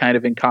like they're kind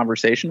of in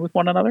conversation with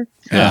one another.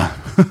 Yeah.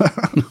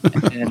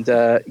 And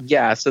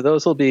so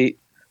those will be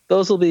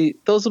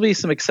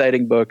some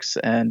exciting books,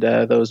 and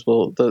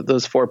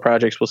those four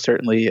projects will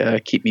certainly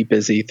keep me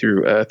busy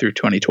through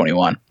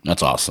 2021.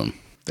 That's awesome.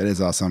 That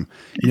is awesome.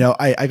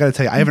 I got to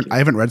tell you, I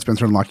haven't read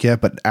Spencer and Locke yet,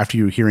 but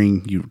after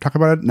hearing you talk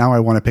about it, now I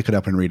want to pick it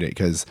up and read it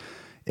because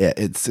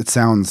it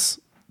sounds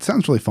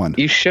really fun.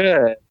 You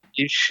should.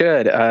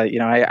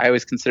 I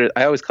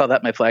always call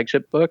that my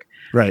flagship book.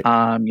 Right.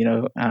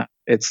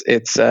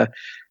 It's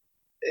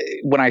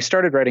when I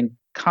started writing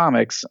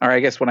comics, or I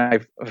guess when I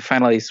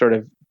finally sort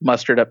of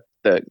mustered up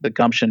the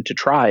gumption to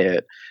try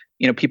it,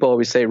 people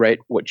always say, write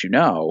what you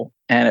know.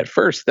 And at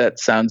first that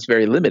sounds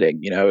very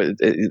limiting.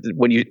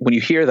 When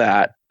you hear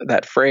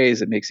that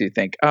phrase, it makes you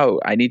think, oh,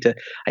 I need to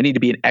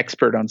be an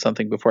expert on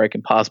something before I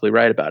can possibly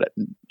write about it.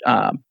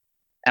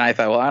 And I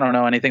thought, well, I don't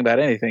know anything about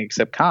anything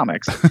except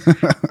comics.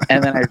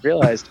 And then I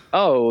realized,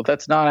 oh,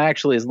 that's not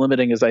actually as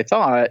limiting as I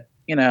thought.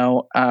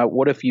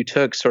 What if you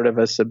took sort of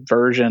a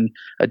subversion,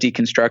 a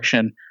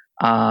deconstruction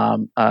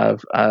of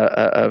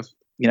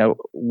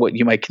what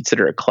you might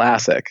consider a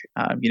classic.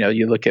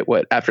 You look at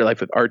what Afterlife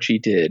with Archie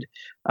did,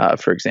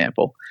 for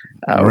example,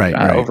 over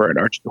at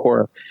Archie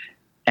Horror.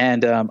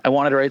 And I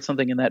wanted to write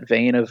something in that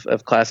vein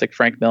of classic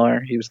Frank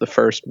Miller. He was the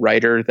first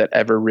writer that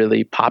ever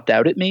really popped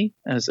out at me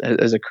as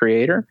a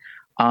creator,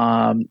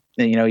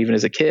 even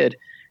as a kid.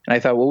 And I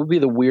thought, what would be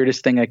the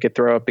weirdest thing I could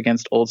throw up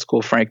against old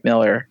school Frank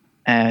Miller?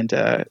 And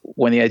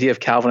when the idea of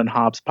Calvin and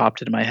Hobbes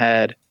popped into my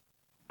head,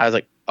 I was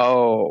like,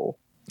 oh,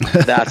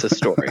 that's a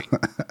story.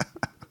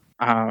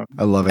 I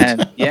love it.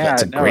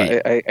 And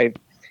great. I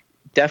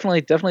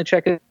definitely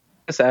check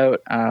this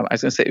out. I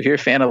was going to say, if you're a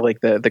fan of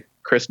like the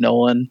Chris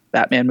Nolan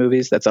Batman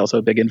movies, that's also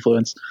a big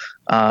influence.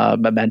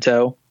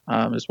 Memento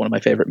is one of my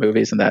favorite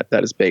movies, and that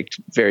is baked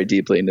very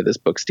deeply into this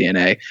book's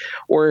DNA.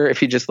 Or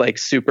if you just like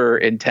super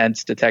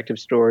intense detective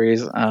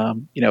stories,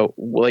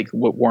 like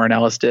what Warren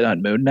Ellis did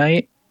on Moon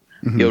Knight,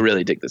 you'll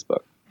really dig this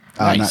book.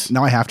 Nice.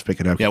 Now I have to pick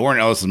it up. Yeah, Warren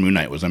Ellis' Moon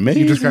Knight was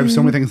amazing. You described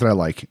so many things that I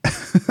like.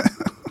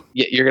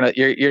 Yeah,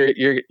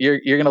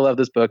 you're gonna love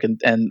this book, and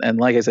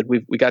like I said,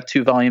 we got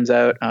 2 volumes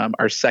out.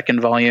 Our second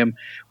volume,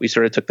 we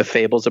sort of took the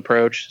Fables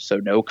approach, so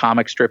no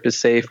comic strip is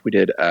safe. We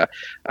did a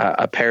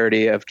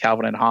parody of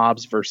Calvin and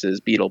Hobbes versus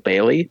Beetle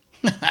Bailey.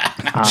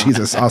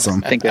 Jesus,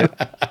 awesome. Think of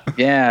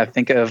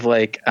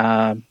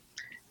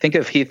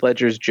Heath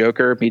Ledger's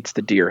Joker meets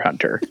the Deer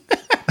Hunter.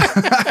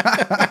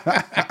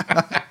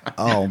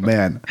 Oh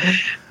man.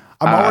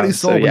 I'm already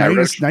sold. Now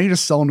you're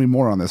just selling me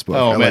more on this book.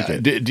 Oh, I man. like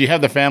it. Do you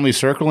have the family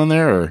circle in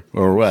there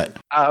or what?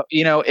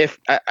 If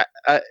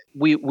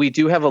we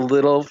do have a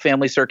little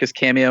Family Circus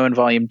cameo in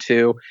volume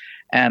 2,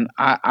 and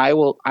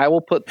I'll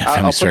put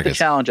the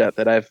challenge out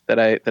that I've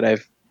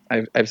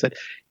said.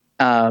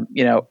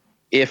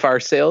 If our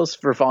sales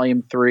for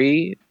volume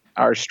 3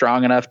 are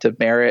strong enough to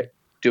merit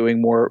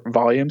doing more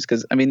volumes,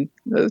 because I mean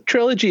the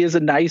trilogy is a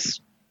nice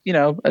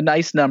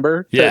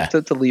number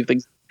to leave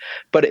things.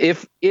 But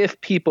if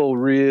people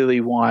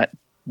really want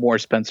more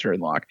Spencer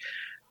and Locke,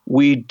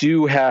 we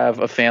do have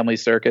a Family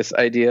Circus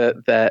idea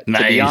that,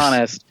 to be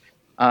honest,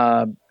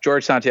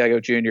 George Santiago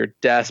Jr.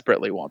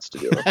 desperately wants to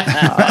do it.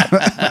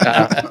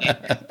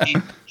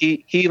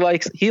 He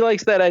likes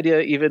that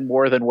idea even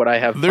more than what I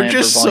have. They're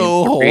just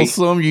so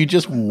wholesome. You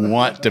just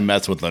want to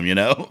mess with them,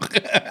 Oh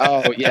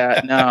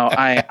yeah, no,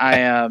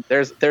 I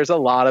there's a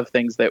lot of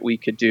things that we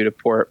could do to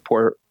poor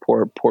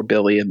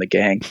Billy and the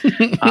gang,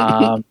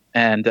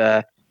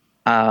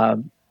 I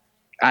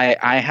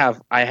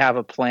have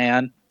a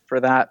plan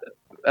for that.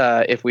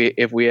 If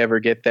we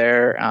ever get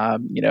there,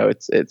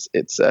 it's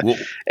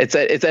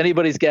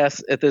anybody's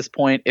guess at this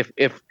point.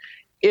 If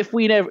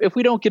we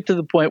don't get to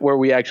the point where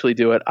we actually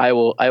do it, I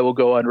will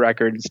go on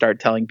record and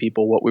start telling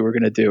people what we were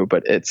going to do.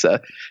 But it's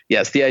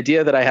yes, the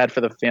idea that I had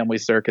for the Family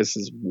Circus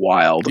is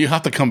wild. You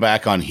have to come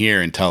back on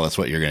here and tell us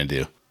what you're going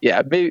to do.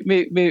 Yeah,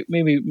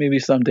 maybe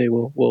someday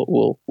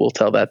we'll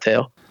tell that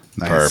tale.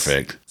 Nice.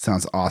 Perfect.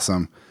 Sounds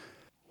awesome.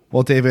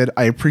 Well, David,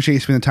 I appreciate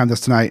you spending the time with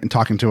us tonight and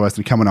talking to us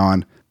and coming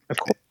on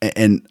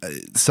and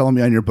selling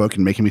me on your book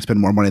and making me spend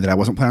more money that I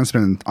wasn't planning on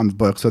spending on the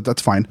book. So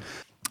that's fine.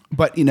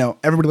 But,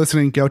 everybody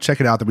listening, go check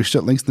it out. There'll be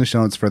links in the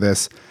show notes for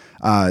this.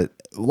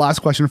 Last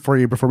question for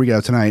you before we go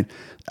tonight.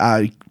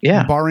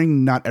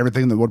 Barring not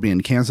everything that would be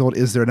canceled,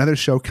 is there another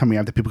show coming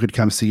up that people could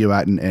come see you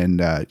at and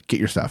get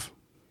your stuff?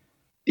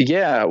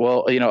 Yeah,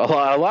 well,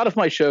 a lot of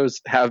my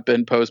shows have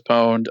been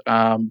postponed.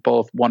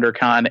 Both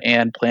WonderCon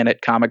and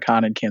Planet Comic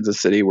Con in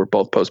Kansas City were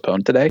both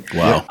postponed today.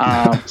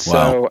 Wow.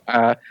 So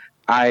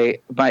my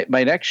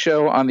next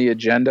show on the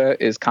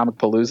agenda is Comic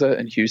Palooza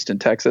in Houston,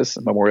 Texas,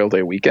 Memorial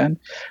Day weekend.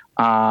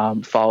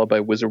 followed by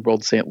Wizard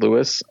World St.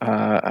 Louis,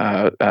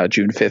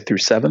 June 5th through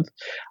 7th.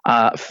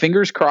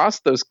 Fingers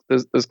crossed, those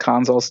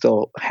cons all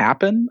still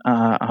happen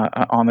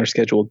on their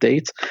scheduled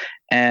dates.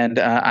 And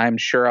I'm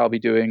sure I'll be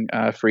doing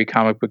Free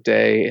Comic Book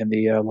Day in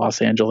the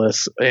Los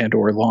Angeles and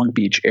or Long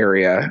Beach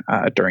area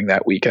during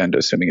that weekend,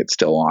 assuming it's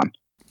still on.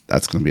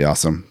 That's going to be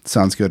awesome.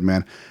 Sounds good,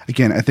 man.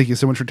 Again, I thank you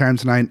so much for your time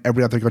tonight.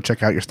 Everybody out there, go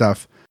check out your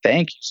stuff.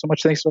 Thank you so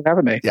much. Thanks for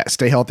having me. Yeah,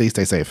 stay healthy,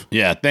 stay safe.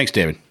 Yeah, thanks,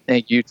 David.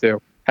 Thank you,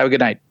 too. Have a good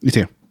night. You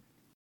too.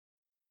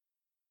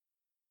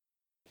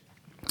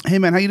 Hey,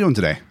 man, how you doing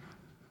today?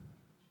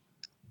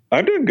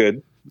 I'm doing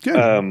good.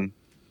 Good.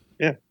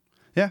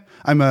 Yeah.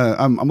 I'm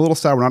a little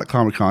sour. We're not at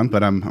Comic-Con,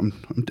 but I'm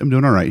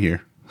doing all right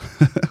here.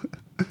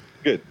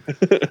 Good.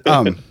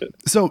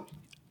 So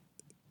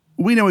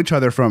we know each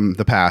other from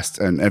the past,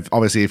 and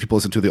obviously, if people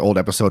listen to the old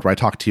episode where I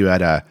talked to you at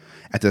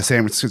the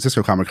San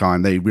Francisco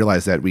Comic-Con, they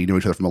realize that we knew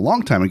each other from a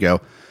long time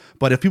ago.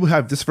 But if people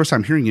have this first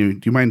time hearing you,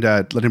 do you mind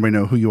letting everybody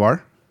know who you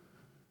are?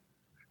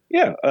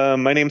 Yeah,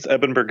 my name's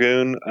Eben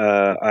Burgoon.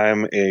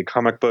 I'm a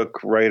comic book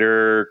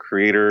writer,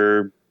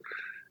 creator,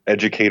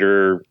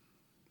 educator,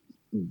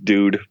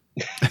 dude,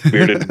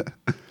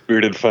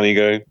 bearded funny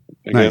guy.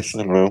 I guess.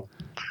 I don't know.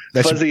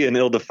 Fuzzy and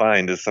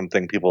ill-defined is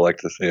something people like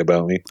to say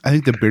about me. I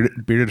think the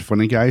bearded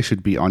funny guy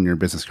should be on your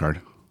business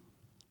card.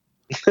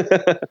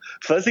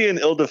 Fuzzy and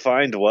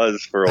ill-defined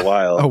was for a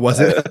while. Oh, was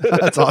it?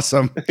 That's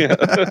awesome.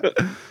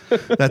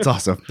 That's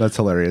awesome. That's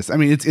hilarious. I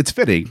mean, it's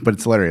fitting, but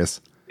it's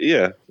hilarious.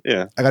 Yeah.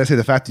 I gotta say,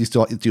 the fact that you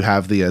still do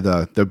have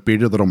the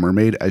bearded little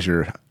mermaid as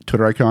your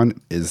Twitter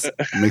icon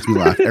makes me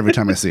laugh every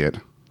time I see it.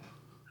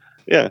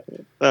 Yeah.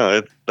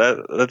 No,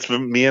 that's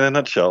me in a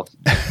nutshell.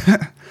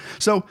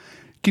 So,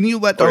 can you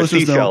let or a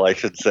seashell, I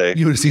should say.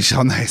 You a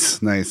seashell, nice.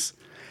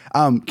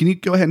 Can you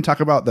go ahead and talk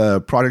about the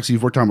projects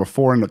you've worked on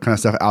before and the kind of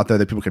stuff out there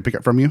that people can pick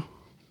up from you?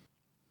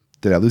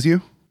 Did I lose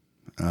you?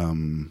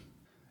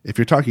 If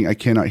you're talking, I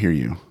cannot hear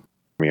you.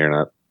 Me or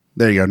not?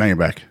 There you go. Now you're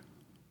back.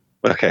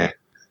 Okay.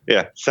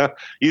 Yeah. So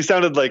you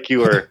sounded like you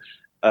were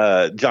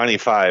Johnny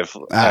Five,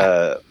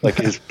 like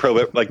his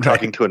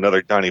talking to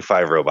another Johnny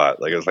Five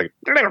robot. Like it was like.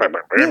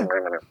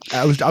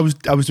 I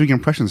was doing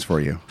impressions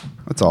for you.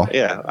 That's all.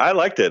 Yeah, I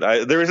liked it.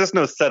 There was just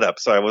no setup,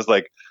 so I was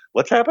like,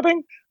 "What's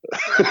happening?"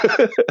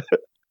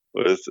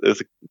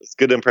 It's a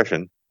good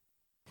impression.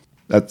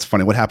 That's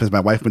funny. What happens?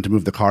 My wife went to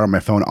move the car, and my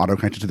phone auto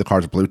connected to the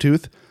car's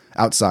Bluetooth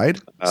outside,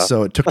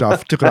 so it took it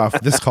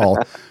off this call.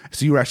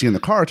 So you were actually in the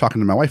car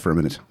talking to my wife for a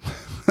minute.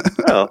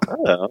 Oh.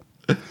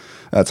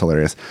 That's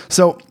hilarious.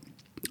 So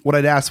what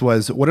I'd ask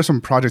was, what are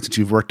some projects that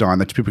you've worked on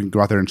that people can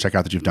go out there and check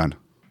out that you've done?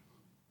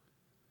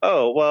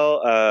 Oh,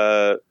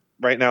 well,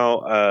 right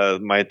now,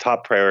 my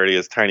top priority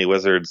is Tiny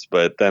Wizards,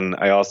 but then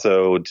I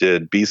also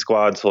did B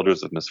Squad,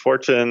 Soldiers of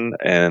Misfortune,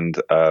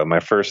 and my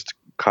first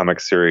comic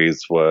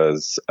series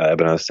was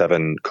Eben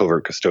 07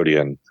 Covert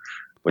Custodian,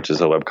 which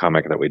is a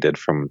webcomic that we did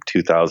from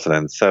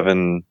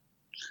 2007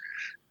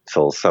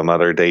 till some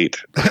other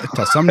date.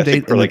 Till some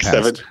date for like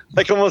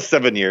almost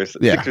 7 years.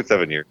 Yeah. 6 or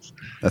 7 years.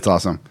 That's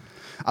awesome.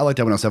 I liked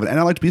Eben 07, and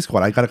I liked B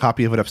Squad. I got a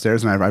copy of it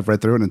upstairs, and I've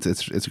read through it, and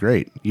it's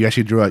great. You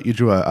actually drew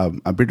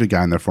a bearded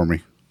guy in there for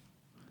me.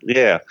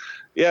 Yeah.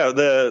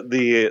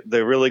 The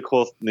really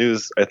cool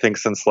news, I think,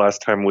 since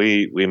last time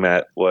we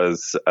met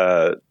was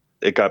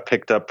it got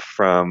picked up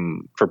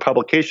for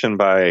publication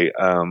by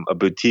a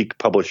boutique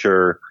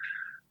publisher,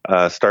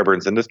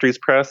 Starburns Industries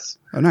Press.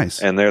 Oh,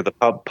 nice. And they're the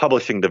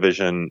publishing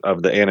division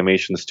of the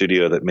animation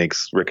studio that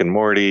makes Rick and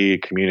Morty,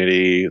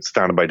 Community. It's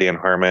founded by Dan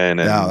Harmon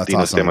and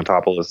Dino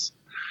Stamatopoulos.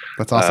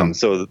 That's awesome.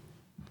 So,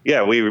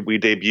 yeah, we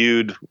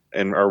debuted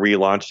and are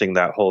relaunching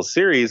that whole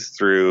series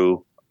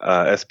through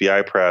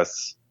SBI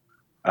Press.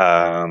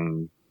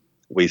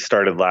 We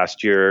started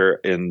last year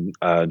in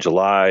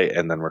July,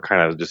 and then we're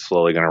kind of just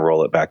slowly going to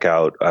roll it back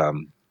out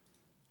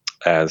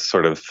as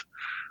sort of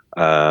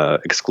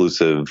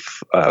exclusive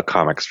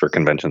comics for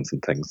conventions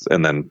and things,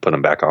 and then put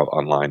them back out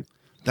online.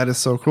 That is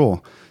so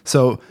cool.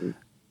 So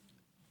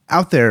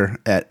out there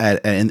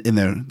in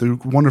the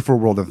wonderful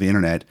world of the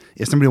internet,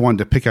 if somebody wanted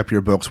to pick up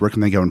your books, where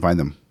can they go and find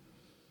them?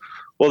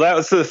 Well, that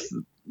was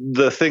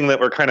the thing that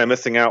we're kind of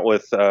missing out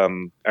with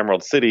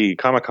Emerald City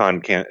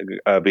Comic-Con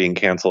being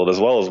canceled,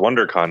 as well as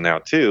WonderCon now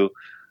too,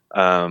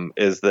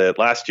 is that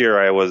last year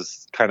I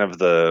was kind of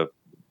the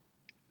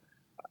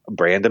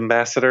brand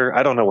ambassador.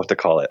 I don't know what to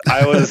call it.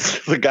 I was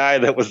the guy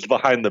that was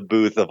behind the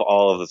booth of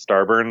all of the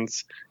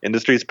Starburns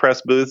Industries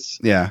Press booths.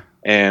 Yeah.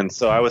 And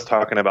so I was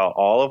talking about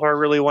all of our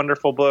really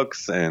wonderful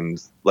books, and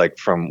like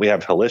we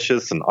have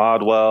Halicious and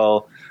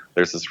Oddwell.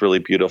 There's this really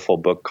beautiful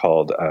book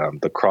called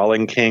The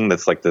Crawling King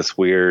that's like this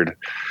weird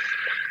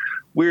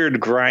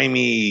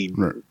grimy,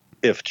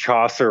 if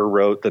Chaucer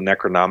wrote the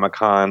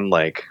Necronomicon,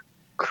 like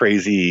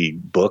crazy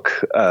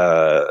book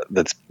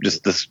that's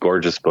just this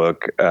gorgeous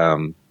book.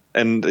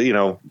 And,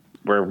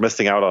 we're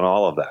missing out on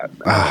all of that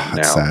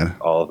now. Sad.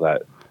 All of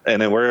that.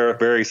 And then we're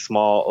very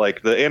small.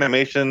 Like the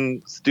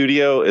animation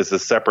studio is a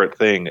separate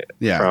thing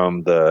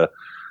from the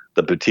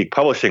boutique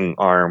publishing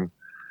arm.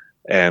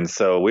 And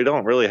so we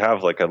don't really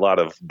have like a lot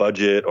of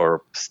budget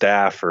or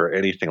staff or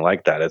anything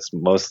like that. It's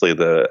mostly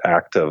the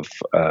act of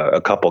a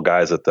couple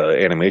guys at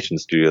the animation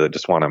studio that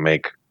just want to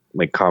make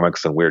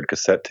comics and weird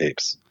cassette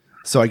tapes.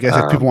 So I guess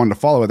if people wanted to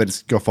follow it, they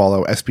just go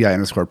follow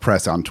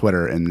SBI_press on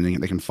Twitter, and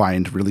they can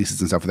find releases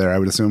and stuff there, I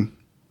would assume.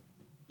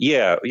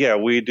 Yeah,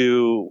 we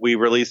do. We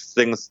release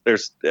things.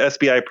 There's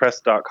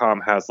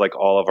SBIpress.com has like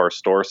all of our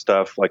store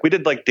stuff. Like we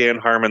did like Dan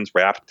Harmon's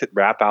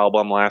rap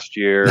album last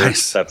year.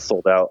 Nice. That's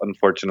sold out,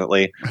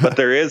 unfortunately. But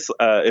there is,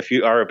 if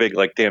you are a big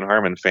like Dan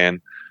Harmon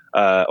fan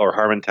or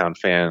Harmontown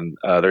fan,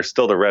 there's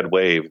still the Red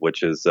Wave,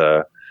 which is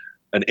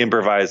an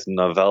improvised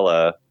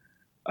novella.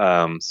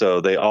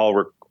 So they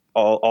all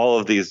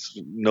of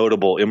these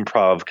notable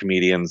improv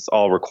comedians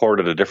all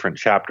recorded a different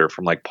chapter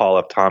from like Paul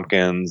F.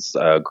 Tompkins,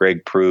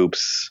 Greg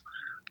Proops,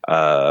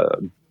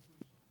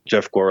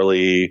 Jeff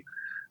Gorley,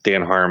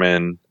 Dan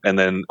Harmon, and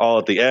then all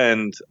at the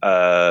end,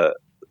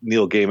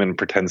 Neil Gaiman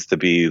pretends to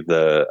be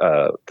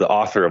the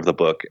author of the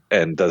book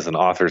and does an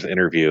author's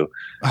interview.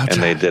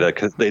 And they did a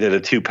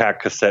 2-pack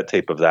cassette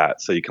tape of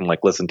that, so you can like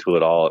listen to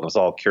it all. It was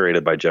all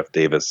curated by Jeff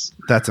Davis.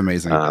 That's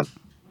amazing.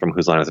 From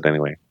Whose Line Is It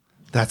Anyway?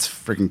 That's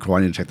freaking cool.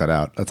 I need to check that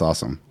out. That's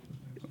awesome.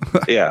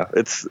 Yeah,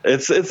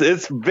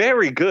 it's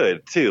very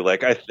good too.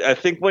 Like I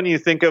think when you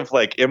think of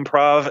like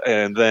improv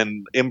and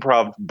then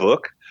improv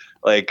book,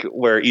 like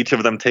where each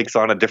of them takes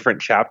on a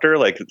different chapter,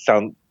 like it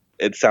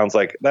sounds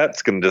like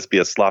that's going to just be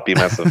a sloppy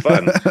mess of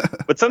fun.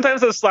 But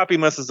sometimes those sloppy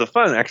messes of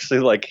fun actually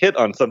like hit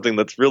on something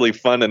that's really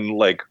fun and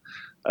like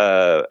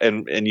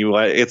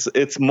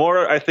it's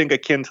more, I think,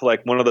 akin to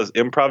like one of those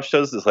improv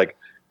shows. It's like,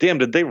 damn,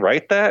 did they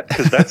write that?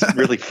 Because that's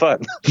really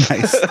fun.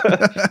 Nice.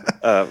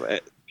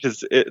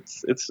 Because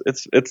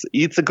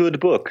it's a good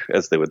book,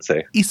 as they would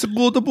say. It's a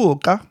good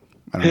book. Huh?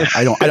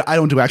 I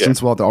don't do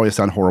accents well. They always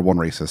sound horrible and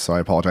racist. So I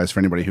apologize for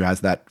anybody who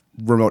has that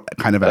remote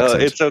kind of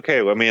accent. It's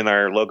okay. I mean,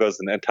 our logo's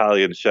an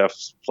Italian chef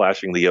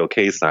flashing the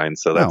OK sign,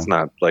 so that's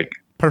not like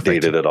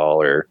perfect. Dated at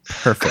all or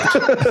perfect.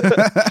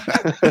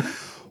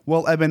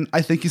 Well, Eben,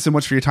 I thank you so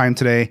much for your time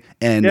today,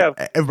 and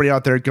everybody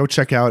out there, go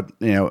check out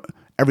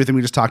everything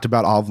we just talked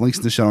about. I'll have links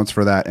in the show notes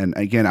for that. And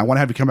again, I want to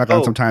have you come back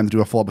on sometime to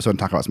do a full episode and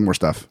talk about some more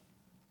stuff.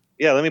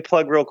 Yeah, let me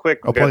plug real quick.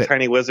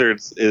 Tiny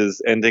Wizards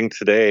is ending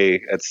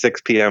today at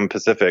 6 p.m.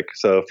 Pacific.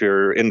 So if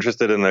you're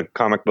interested in a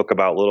comic book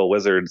about little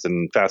wizards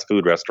and fast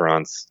food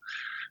restaurants,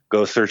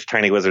 go search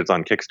Tiny Wizards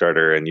on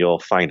Kickstarter and you'll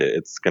find it.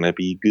 It's going to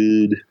be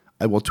good.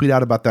 I will tweet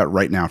out about that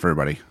right now for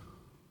everybody.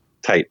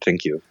 Tight.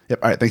 Thank you. Yep.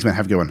 All right. Thanks, man.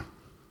 Have a good one.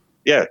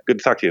 Yeah. Good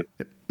to talk to you.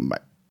 Yep. Bye.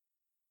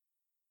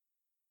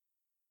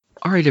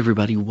 All right,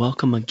 everybody,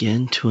 welcome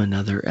again to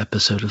another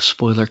episode of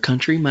Spoiler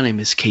Country. My name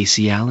is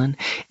Casey Allen,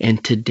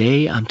 and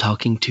today I'm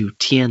talking to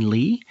Tian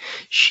Lee.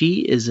 She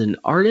is an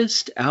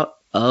artist out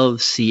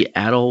of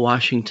Seattle,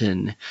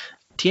 Washington.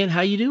 Tian,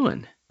 how you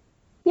doing?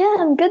 Yeah,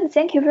 I'm good.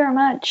 Thank you very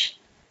much.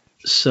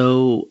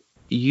 So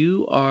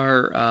you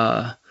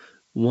are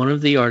one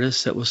of the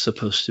artists that was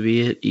supposed to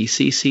be at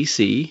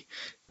ECCC,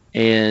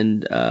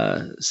 and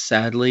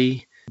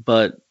sadly,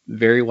 but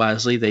very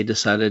wisely, they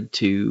decided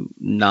to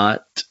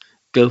not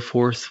go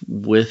forth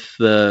with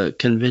the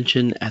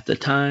convention at the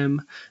time.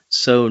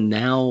 So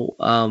now,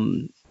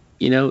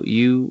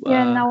 you...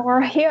 now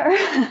we're here.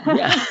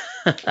 Yeah.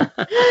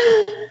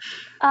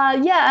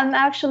 I'm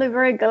actually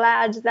very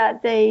glad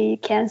that they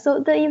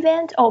canceled the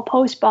event or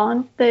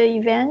postponed the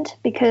event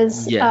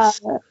because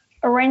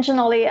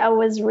originally I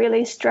was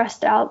really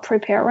stressed out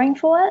preparing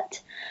for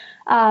it.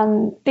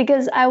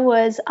 Because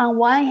on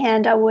one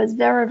hand, I was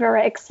very,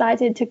 very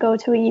excited to go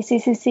to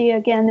ECCC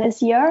again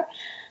this year.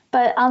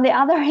 But on the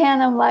other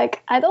hand, I'm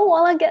like, I don't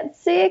want to get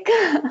sick.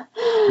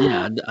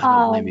 Yeah, I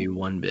don't blame you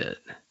one bit.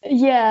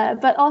 Yeah,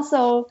 but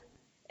also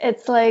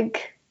it's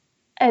like,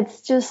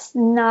 it's just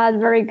not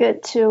very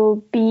good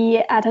to be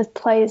at a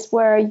place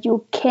where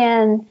you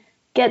can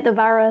get the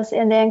virus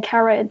and then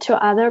carry it to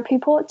other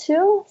people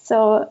too.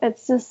 So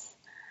it's just,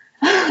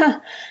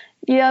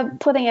 you're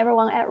putting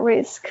everyone at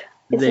risk.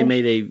 They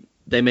made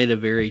a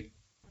very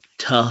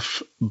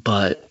tough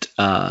but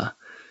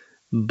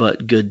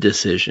good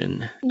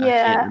decision.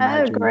 Yeah, I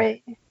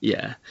agree.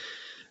 Yeah.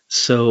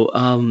 So,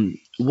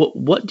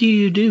 what do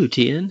you do,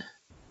 Tian?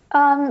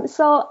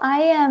 So I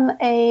am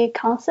a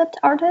concept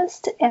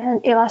artist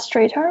and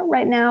illustrator.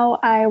 Right now,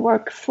 I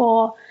work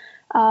for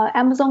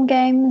Amazon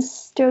Games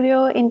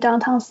Studio in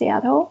downtown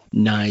Seattle.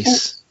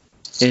 Nice.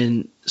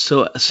 And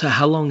so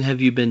how long have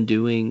you been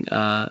doing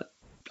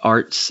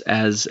arts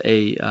as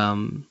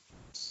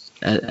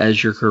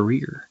as your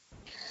career?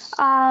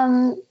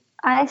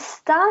 I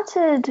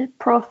started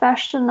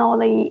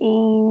professionally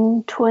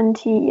in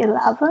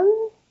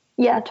 2011.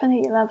 Yeah,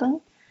 2011.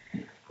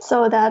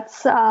 So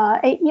that's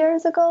 8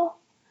 years ago.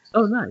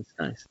 Oh, nice.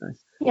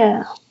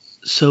 Yeah.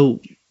 So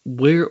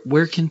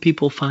where can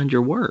people find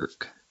your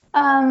work?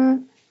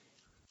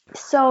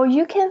 So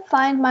you can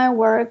find my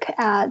work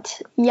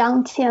at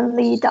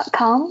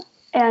yangtianli.com.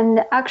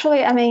 And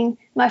actually, I mean,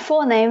 my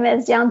full name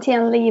is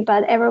Yangtian Li,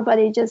 but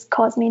everybody just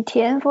calls me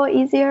Tian for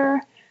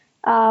easier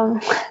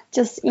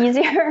just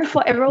easier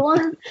for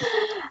everyone.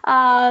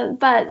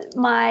 But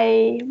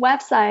my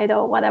website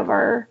or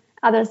whatever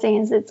other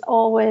things, it's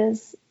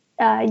always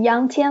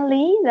Yangtian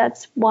Li.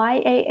 That's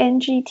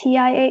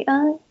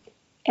YANGTIAN,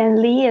 and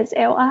Li is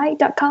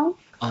LI.com.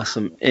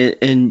 Awesome.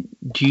 And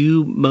do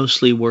you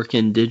mostly work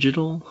in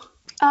digital?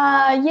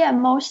 Yeah,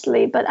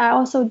 mostly, but I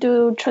also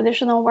do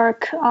traditional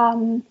work,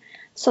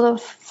 sort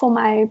of for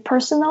my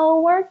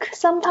personal work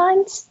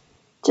sometimes,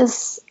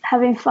 just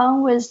having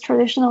fun with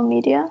traditional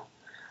media.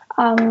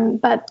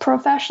 But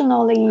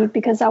professionally,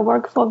 because I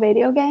work for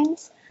video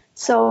games,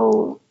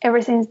 so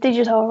everything's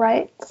digital,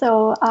 right?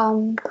 So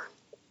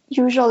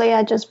usually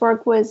I just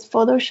work with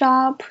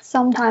Photoshop.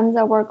 Sometimes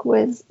I work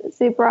with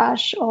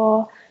ZBrush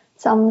or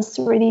some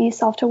 3D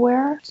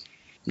software.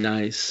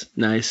 Nice.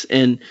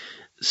 And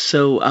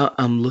so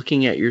I'm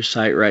looking at your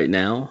site right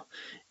now.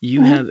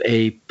 You have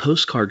a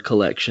postcard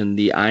collection,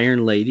 the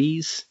Iron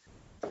Ladies.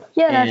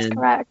 Yeah, that's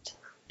correct.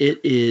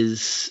 It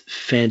is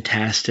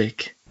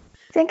fantastic.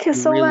 Thank you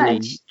so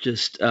much.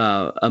 Just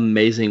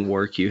amazing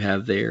work you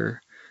have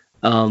there.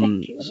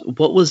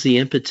 What was the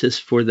impetus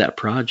for that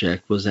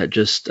project? Was that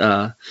just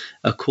a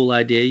cool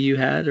idea you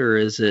had, or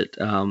is it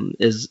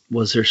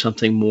was there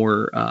something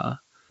more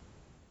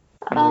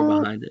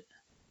behind it?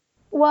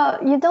 Well,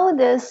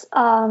 this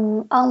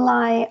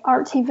online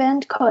art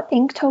event called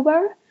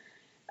Inktober.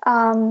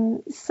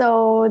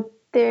 So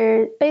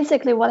there,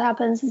 basically what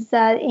happens is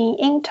that in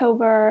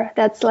Inktober,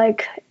 that's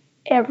like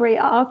every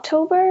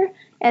October,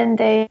 and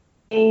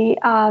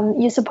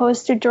you're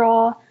supposed to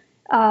draw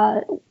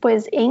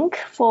with ink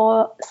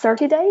for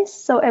 30 days.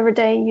 So every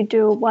day you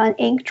do one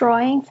ink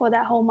drawing for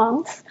that whole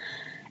month.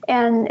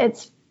 And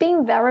it's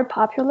been very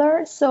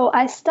popular. So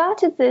I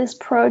started this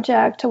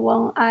project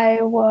when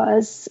it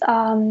was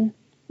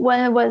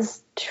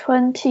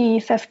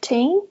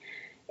 2015.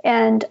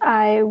 And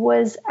I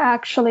was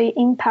actually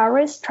in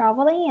Paris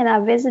traveling, and I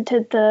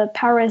visited the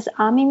Paris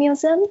Army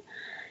Museum.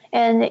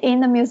 And in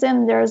the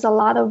museum, there's a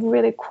lot of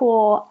really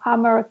cool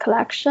armor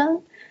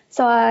collection.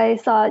 So I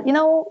thought,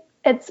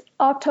 it's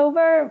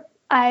October.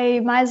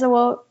 I might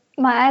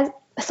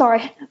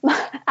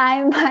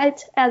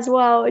as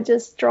well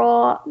just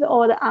draw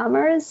all the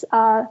armors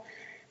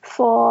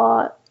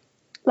for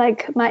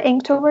like my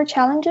Inktober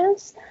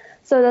challenges.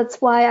 So that's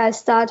why I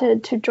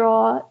started to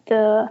draw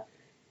the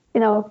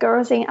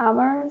girls in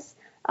armors.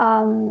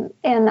 And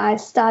I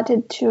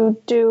started to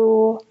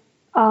do,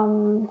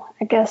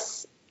 I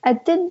guess I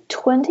did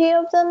 20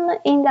 of them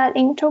in that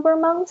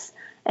Inktober month.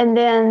 And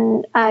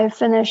then I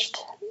finished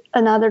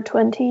another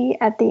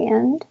 20 at the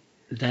end.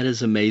 That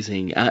is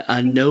amazing.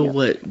 I know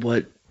what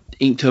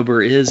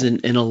Inktober is,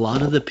 and a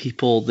lot of the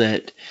people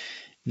that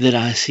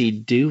I see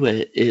do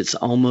it, it's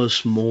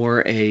almost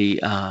more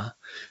a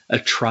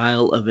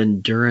trial of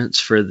endurance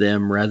for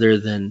them rather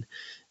than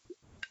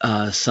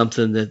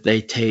something that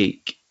they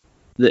take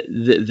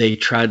that they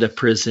try to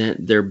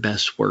present their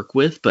best work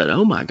with. But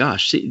oh my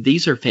gosh,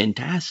 these are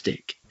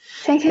fantastic.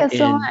 Thank you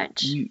so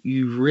much.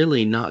 You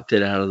really knocked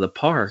it out of the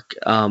park.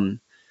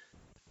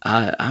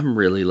 I'm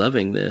really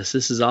loving this.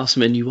 This is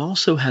awesome. And you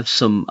also have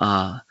some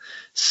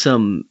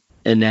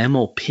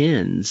enamel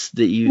pins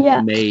that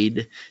you've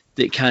made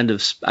that kind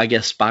of, I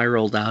guess,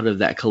 spiraled out of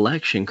that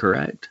collection,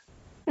 correct?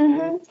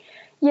 Mm-hmm.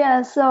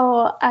 Yeah.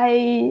 So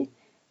I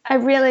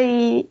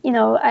really,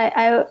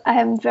 I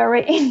am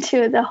very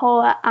into the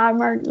whole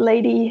armored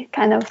lady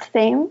kind of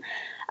theme.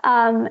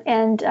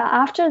 And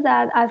after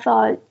that, I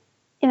thought,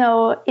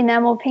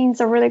 enamel pins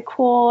are really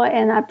cool,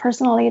 and I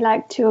personally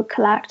like to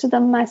collect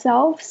them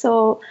myself.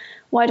 So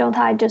why don't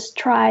I just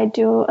try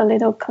do a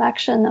little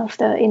collection of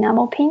the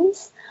enamel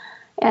pins?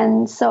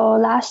 And so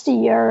last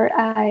year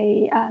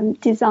I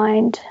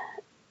designed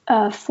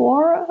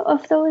 4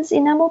 of those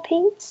enamel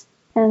pins,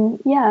 and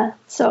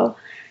so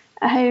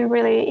I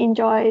really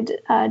enjoyed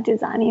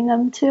designing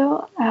them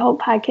too. I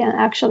hope I can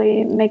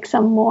actually make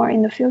some more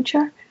in the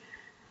future.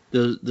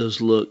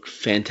 Those look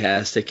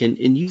fantastic, and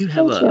you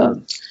have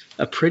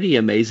a pretty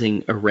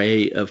amazing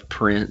array of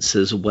prints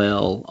as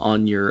well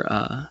on your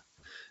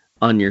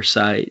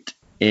site,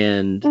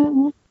 and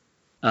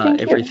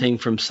everything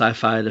from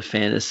sci-fi to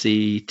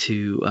fantasy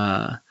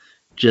to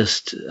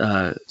just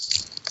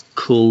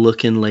cool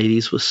looking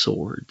ladies with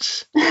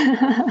swords.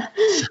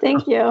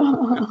 Thank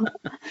you.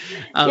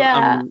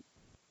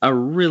 I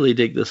really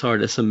dig this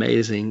art. It's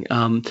amazing.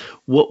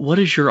 What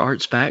is your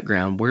arts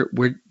background? Where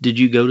did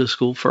you go to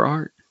school for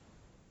art?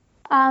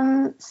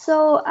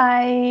 So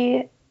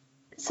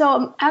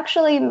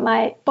actually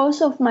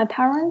both of my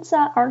parents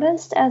are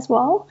artists as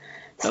well.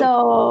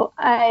 So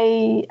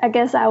I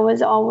guess I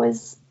was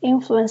always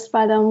influenced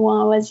by them when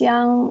I was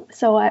young.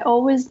 So I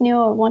always knew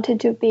I wanted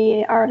to be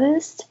an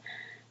artist.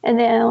 And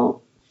then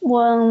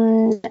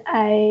when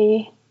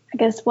I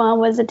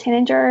was a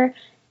teenager,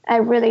 I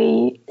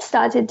really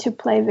started to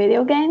play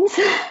video games.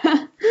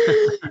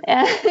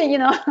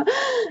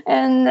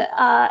 and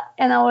I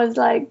was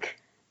like,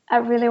 I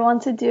really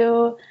want to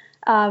do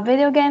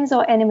video games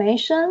or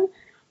animation.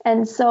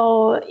 And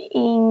so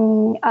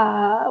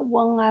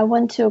when I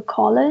went to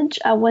college,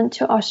 I went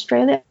to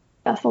Australia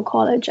successful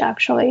college,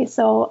 actually.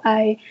 So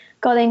I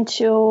got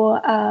into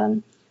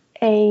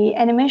a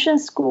animation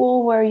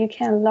school where you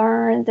can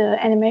learn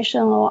the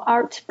animation or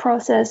art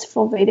process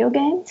for video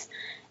games.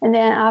 And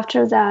then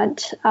after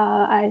that,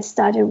 I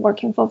started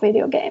working for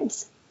video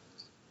games.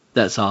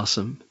 That's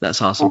awesome.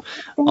 That's awesome.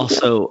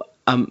 Also,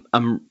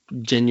 I'm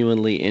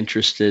genuinely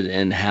interested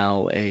in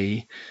how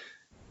a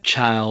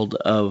child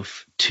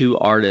of two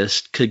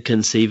artists could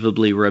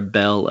conceivably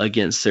rebel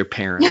against their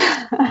parents.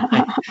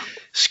 Like,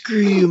 screw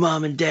you,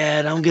 mom and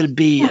dad. I'm going to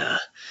be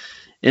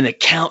an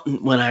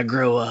accountant when I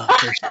grow up.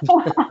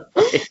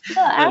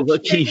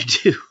 What can you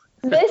do?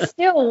 They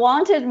still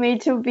wanted me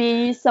to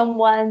be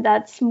someone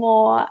that's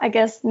more, I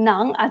guess,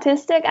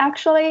 non-artistic,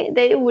 actually.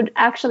 They would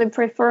actually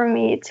prefer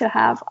me to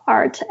have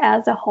art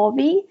as a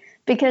hobby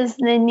because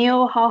they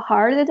knew how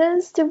hard it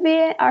is to be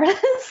an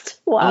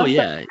artist.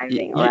 Right?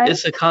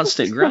 It's a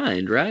constant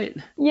grind, right?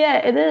 Yeah,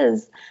 it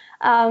is.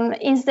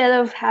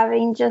 Instead of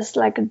having just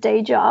like a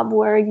day job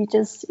where you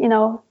just,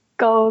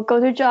 go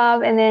to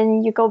job and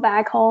then you go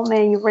back home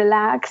and you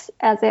relax.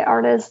 As an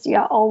artist, you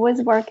are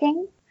always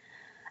working.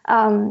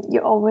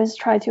 You always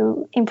try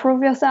to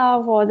improve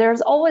yourself, or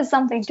there's always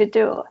something to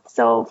do.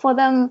 So for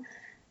them,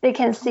 they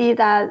can see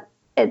that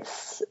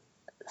it's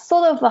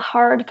sort of a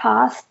hard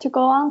path to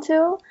go on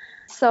to.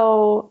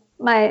 So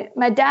my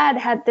dad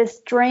had this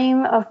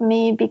dream of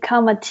me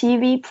become a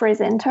TV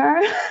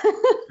presenter.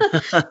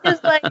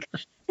 He's like,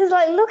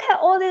 look at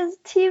all these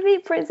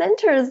TV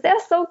presenters. They're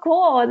so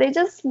cool. They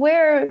just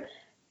wear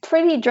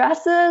pretty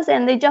dresses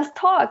and they just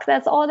talk.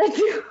 That's all they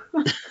do.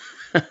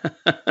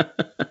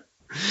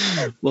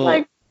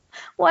 Well,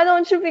 why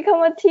don't you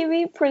become a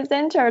TV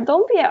presenter?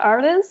 Don't be an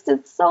artist.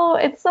 It's so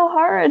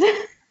hard.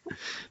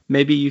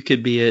 Maybe you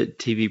could be a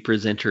TV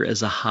presenter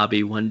as a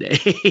hobby one day.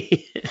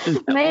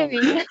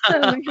 Maybe.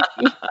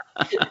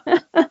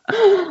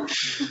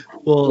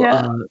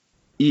 Well,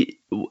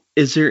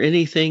 is there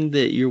anything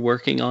that you're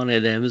working on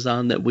at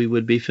Amazon that we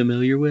would be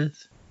familiar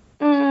with?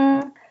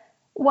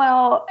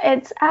 Well,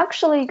 it's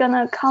actually going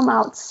to come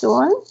out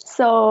soon,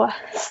 so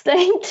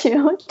stay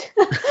tuned.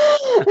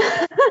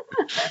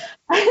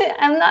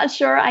 I'm not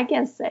sure I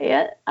can say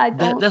it.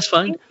 That's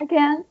fine. I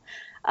can.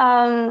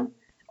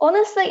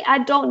 Honestly, I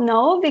don't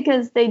know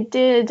because they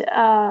did.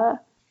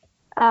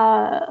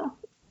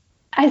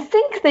 I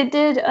think they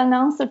did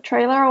announce a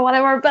trailer or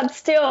whatever, but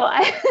still,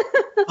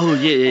 Oh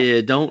yeah.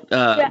 Don't.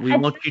 We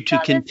want you to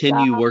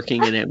continue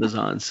working at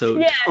Amazon. So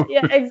yeah,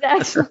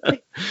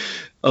 exactly.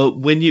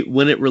 When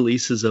it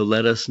releases,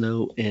 let us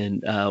know,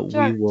 and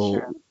we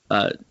will,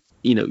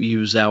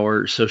 use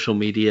our social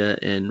media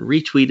and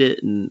retweet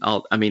it. And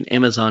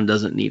Amazon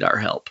doesn't need our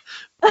help,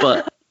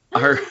 but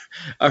our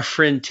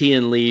friend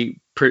Tian Lee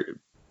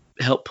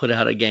helped put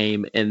out a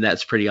game, and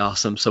that's pretty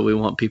awesome. So we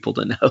want people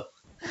to know.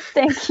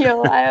 Thank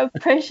you. I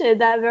appreciate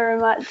that very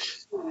much.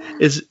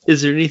 Is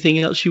there anything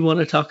else you want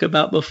to talk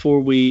about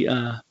before we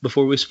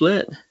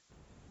split?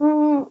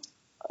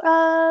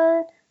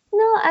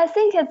 No, I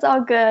think it's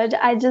all good.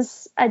 I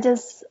just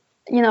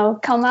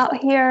come out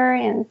here,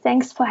 and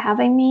thanks for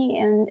having me.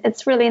 And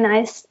it's really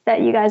nice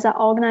that you guys are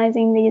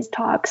organizing these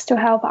talks to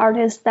help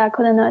artists that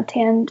couldn't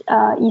attend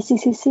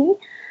ECCC.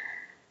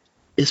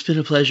 It's been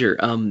a pleasure.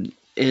 And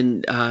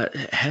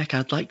heck,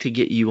 I'd like to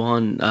get you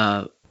on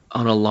a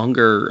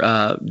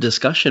longer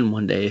discussion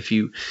one day if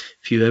you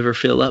ever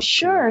feel up.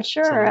 Sure.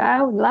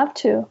 I would love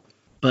to.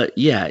 But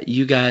yeah,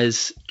 you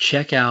guys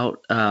check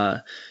out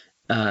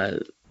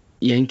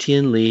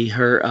Yangtian Lee.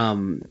 Her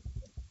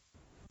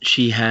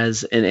she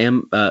has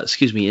an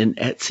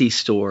Etsy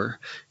store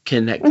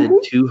connected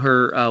to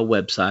her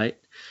website,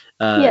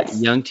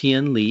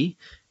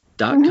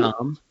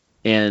 yangtianlee.com,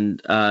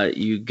 and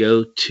you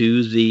go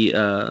to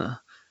the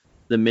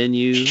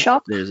menu.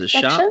 Shop There's a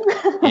section. shop,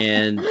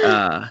 and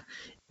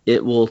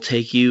it will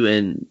take you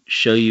and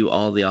show you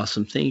all the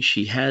awesome things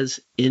she has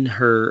in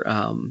her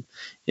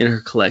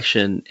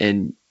collection.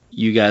 And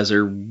you guys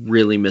are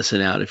really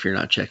missing out if you're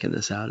not checking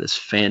this out. It's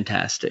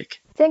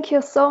fantastic. Thank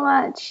you so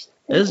much.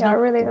 I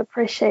really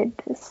appreciate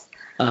this.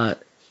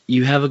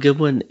 You have a good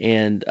one,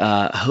 and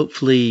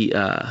hopefully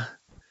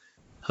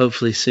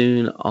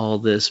soon all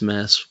this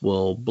mess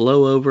will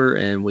blow over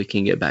and we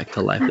can get back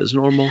to life as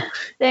normal.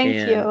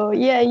 Thank you.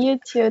 Yeah, you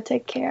too.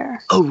 Take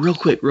care. Oh, real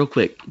quick.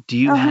 Do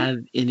you have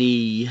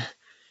any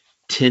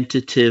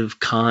tentative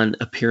con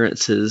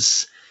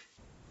appearances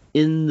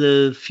in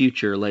the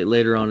future, like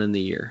later on in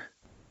the year?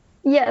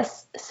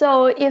 Yes.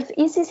 So if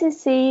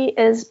ECCC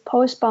is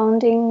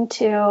postponing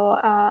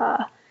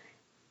to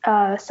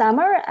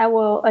summer, I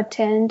will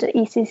attend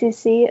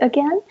ECCC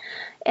again.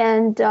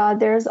 And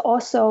there's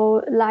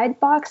also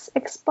Lightbox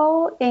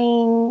Expo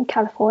in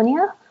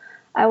California.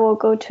 I will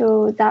go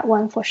to that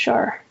one for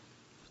sure.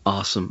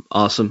 Awesome.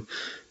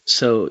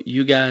 So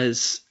you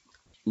guys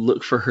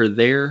look for her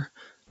there.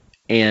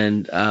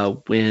 And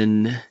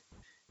when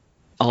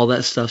all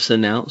that stuff's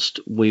announced,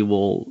 we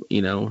will,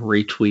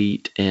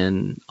 retweet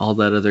and all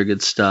that other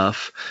good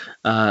stuff.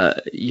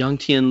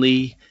 Yangtian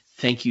Lee,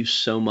 thank you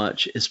so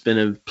much. It's been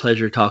a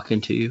pleasure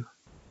talking to you.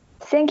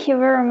 Thank you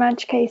very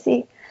much,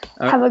 Casey.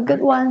 Have a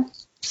good one.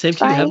 Same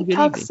to you. Bye. Have a good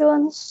Talk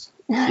evening. soon.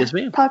 Yes,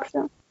 ma'am. Talk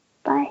soon.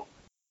 Bye.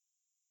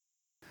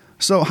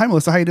 So, hi,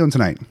 Melissa. How you doing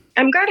tonight?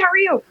 I'm good. How are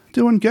you?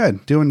 Doing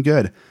good.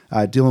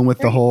 Dealing with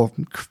the whole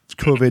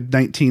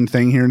COVID-19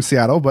 thing here in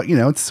Seattle, but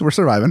we're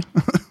surviving.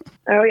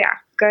 Oh yeah,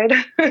 good.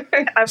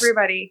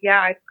 Everybody,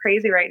 yeah, it's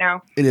crazy right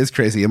now. It is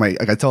crazy.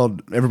 Like I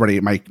told everybody,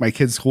 my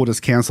kids' school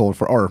just canceled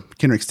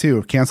Kendrick's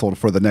too canceled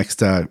for the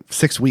next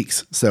 6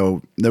 weeks.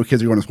 So no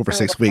kids are going to school for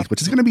 6 weeks,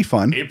 which is going to be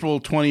fun. April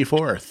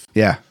 24th.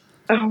 Yeah.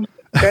 Oh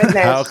goodness!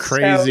 How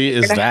crazy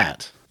is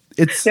that?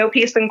 It's no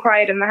peace and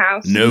quiet in the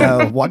house.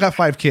 No. Well, I got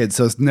 5 kids,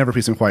 so it's never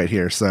peace and quiet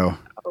here. So.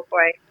 Oh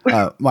boy.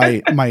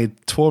 My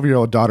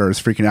 12-year-old daughter is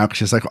freaking out because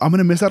she's like, I'm going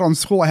to miss out on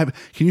school.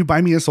 Can you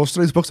buy me a social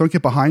studies book so I don't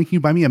get behind? Can you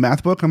buy me a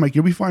math book? I'm like,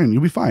 you'll be fine.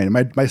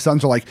 And my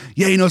sons are like,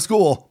 yay, no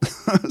school.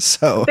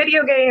 So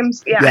video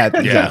games. Yeah. Yeah,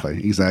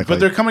 exactly. But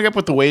they're coming up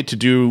with a way to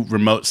do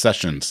remote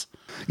sessions.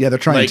 Yeah, they're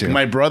trying to.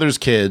 My brother's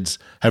kids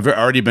have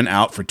already been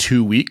out for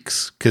 2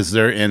 weeks because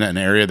they're in an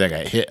area that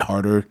got hit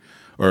harder.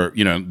 Or,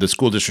 the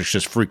school district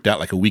just freaked out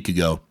like a week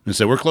ago and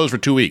said, we're closed for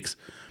 2 weeks.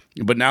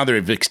 But now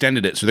they've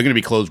extended it. So they're going to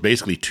be closed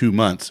basically 2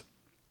 months.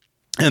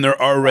 And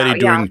they're already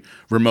doing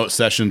remote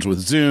sessions with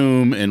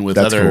Zoom and with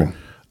other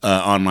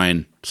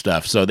online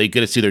stuff. So they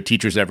get to see their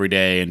teachers every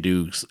day and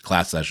do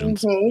class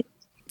sessions. Mm-hmm.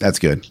 That's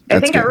good. I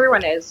think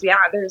everyone is. Yeah,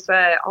 there's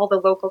all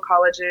the local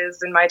colleges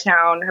in my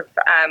town have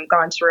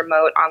gone to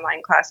remote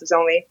online classes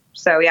only.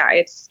 So yeah,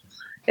 it's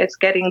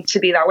getting to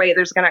be that way.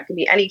 There's not going to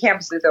be any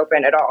campuses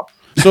open at all.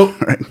 So,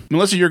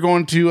 Melissa, you were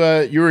going to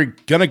go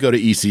to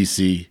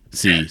ECCC.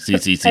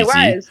 I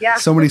was, yeah.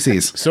 So many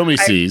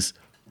C's.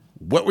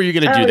 What were you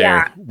going to do there?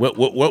 Yeah.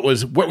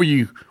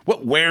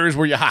 What wares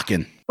were you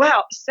hawking?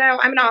 Well, so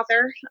I'm an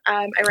author.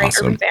 I write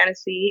urban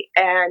fantasy,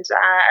 and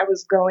I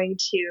was going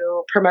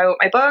to promote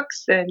my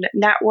books and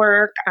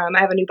network. I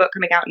have a new book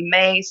coming out in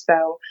May,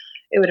 so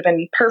it would have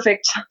been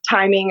perfect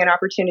timing and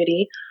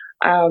opportunity.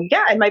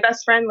 And my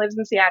best friend lives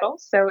in Seattle,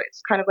 so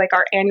it's kind of like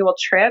our annual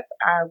trip.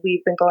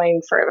 We've been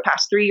going for the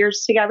past 3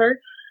 years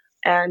together,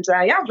 and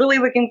really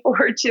looking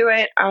forward to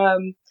it.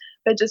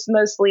 But just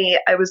mostly,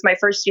 it was my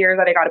first year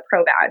that I got a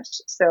pro badge,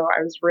 so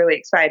I was really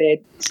excited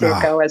to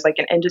go as like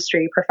an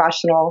industry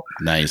professional.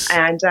 Nice.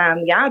 And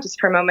just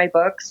promote my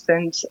books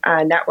and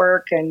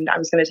network, and I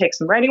was going to take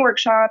some writing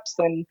workshops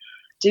and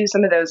do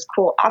some of those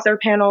cool author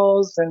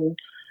panels, and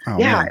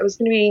man. it was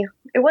going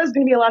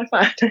to be a lot of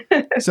fun.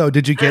 So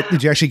did you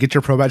actually get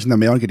your pro badge in the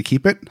mail and get to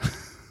keep it?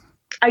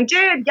 I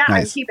did. Yeah,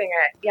 nice. I'm keeping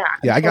it. Yeah.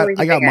 Yeah, I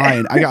got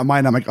mine. I got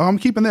mine. I'm like, I'm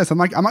keeping this. I'm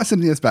like, I'm not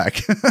sending this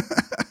back.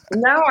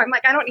 No, I'm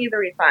like, I don't need the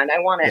refund. I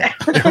want it.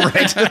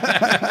 Right.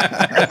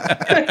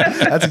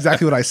 That's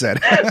exactly what I said.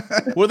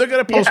 Well, they're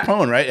going to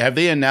postpone, right? Have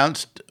they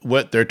announced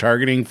what they're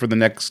targeting for the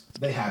next?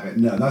 They haven't.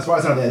 No, that's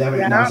why they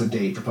haven't announced a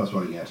date for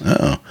postponing yet.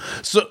 Oh,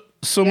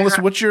 so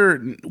Melissa, what's your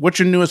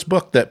newest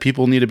book that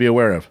people need to be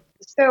aware of?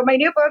 So my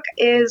new book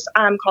is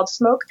called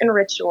Smoke and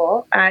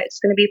Ritual. It's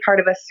going to be part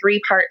of a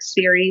 3-part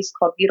series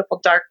called Beautiful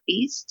Dark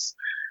Beasts.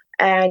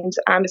 And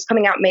it's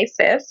coming out May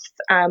 5th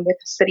with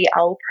City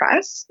Owl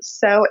Press.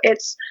 So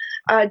it's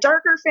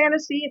darker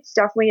fantasy. It's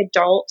definitely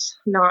adult,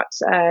 not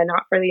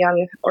for the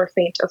young or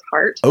faint of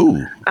heart.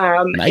 Oh,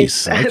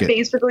 nice. It's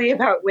basically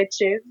about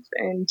witches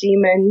and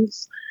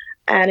demons.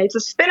 And it's a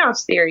spin-off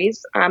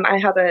series. I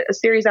have a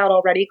series out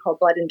already called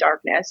Blood and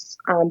Darkness.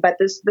 But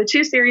the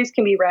 2 series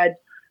can be read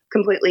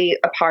completely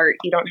apart.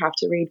 You don't have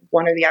to read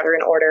one or the other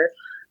in order.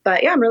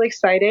 But yeah, I'm really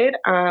excited.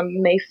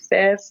 May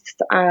 5th.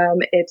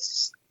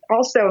 It's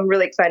also, I'm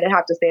really excited to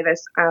have to say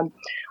this.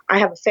 I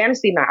have a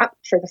fantasy map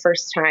for the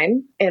first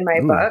time in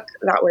my book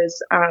that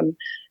was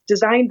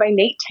designed by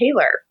Nate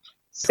Taylor.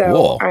 So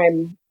cool.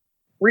 I'm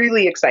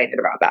really excited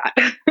about that.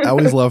 I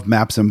always love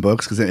maps in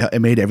books because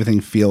it made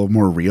everything feel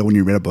more real when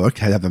you read a book.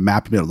 You had to have a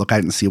map to be able to look at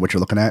it and see what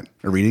you're looking at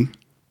or reading.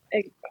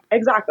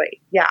 Exactly.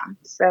 Yeah.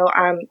 So,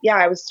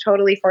 I was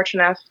totally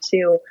fortunate enough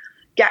to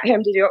get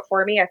him to do it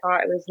for me. I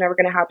thought it was never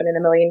going to happen in a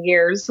million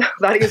years. I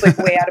thought he was like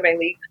way out of my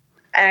league.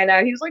 And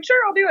he was like, sure,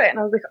 I'll do it. And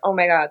I was like, oh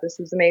my God, this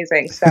is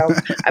amazing. So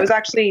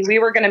we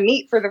were going to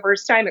meet for the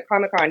first time at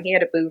Comic-Con. He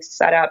had a booth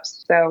set up.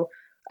 So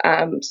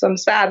I'm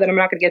sad that I'm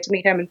not going to get to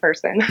meet him in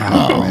person.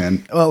 Oh,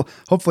 man. Well,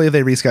 hopefully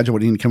they reschedule it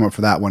and you can come up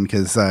for that one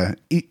because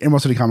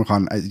Emerald City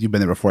Comic-Con, you've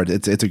been there before.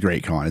 It's a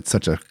great con. It's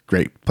such a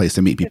great place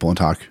to meet people and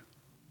talk.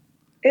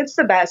 It's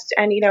the best.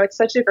 And, it's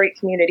such a great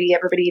community.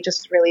 Everybody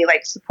just really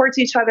supports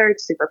each other.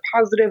 It's super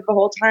positive the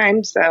whole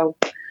time. So,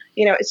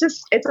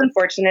 it's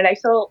unfortunate. I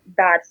feel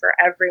bad for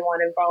everyone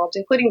involved,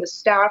 including the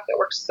staff that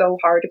works so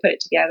hard to put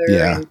it together.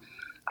 Yeah.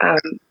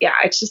 And,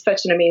 it's just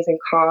such an amazing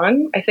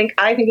con. I think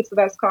it's the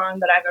best con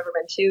that I've ever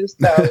been to.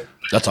 So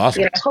that's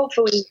awesome.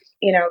 Hopefully,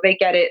 they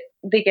get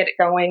it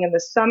going in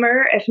the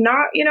summer. If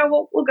not,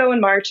 we'll go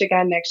in March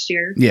again next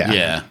year. Yeah.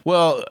 Yeah.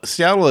 Well,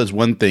 Seattle is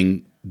one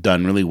thing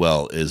done really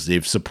well is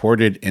they've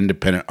supported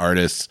independent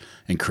artists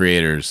and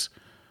creators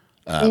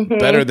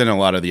better than a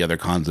lot of the other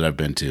cons that I've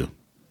been to.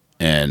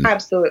 And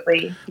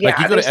absolutely.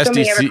 Yeah. you go to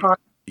SDC.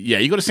 Yeah,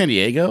 you go to San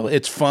Diego.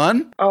 It's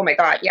fun. Oh my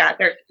God. Yeah.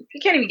 You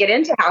can't even get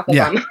into half of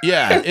them.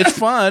 Yeah. It's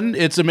fun.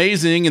 It's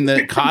amazing. And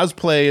the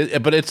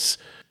cosplay, but it's,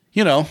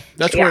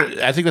 that's where,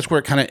 I think that's where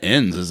it kind of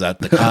ends, is that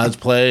the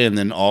cosplay and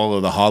then all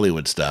of the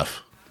Hollywood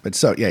stuff. But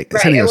so, yeah, right.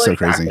 San Diego's so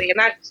exactly. crazy. And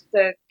that's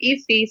the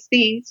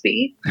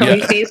ECCC.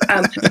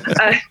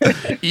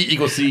 E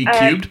equals C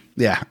cubed?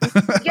 Yeah.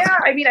 Yeah.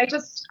 I mean,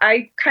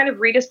 I kind of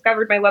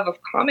rediscovered my love of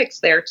comics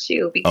there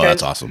too, because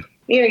that's awesome.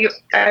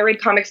 I read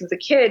comics as a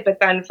kid,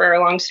 but then for a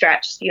long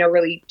stretch,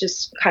 really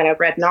just kind of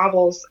read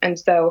novels. And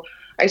so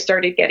I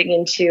started getting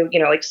into,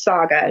 like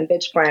Saga and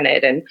Bitch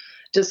Planet and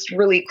just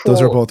really cool.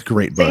 Those are both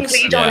great books. Things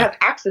that you don't have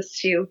access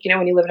to,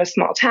 when you live in a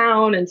small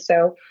town. And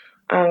so,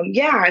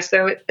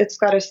 so it's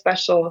got a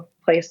special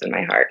place in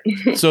my heart.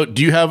 So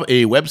do you have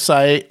a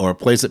website or a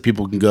place that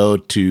people can go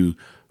to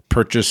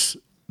purchase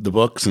the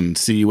books and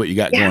see what you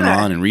got going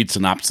on and read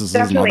synopses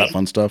and all that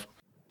fun stuff?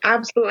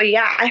 Absolutely.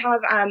 Yeah. I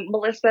have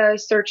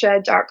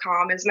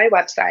melissasercia.com is my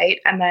website.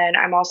 And then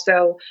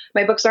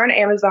my books are on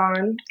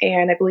Amazon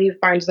and I believe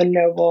Barnes &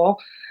 Noble.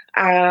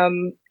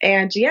 And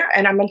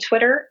I'm on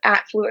Twitter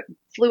at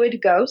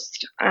Fluid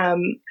Ghost.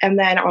 And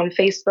then on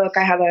Facebook,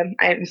 I have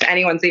if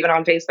anyone's even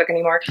on Facebook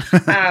anymore,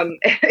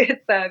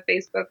 it's a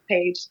Facebook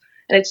page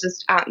and it's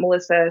just at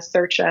Melissa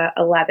Sercia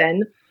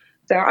 11.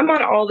 So I'm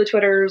on all the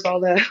Twitters, all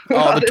the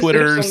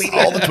Twitters,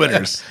 all the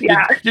Twitters.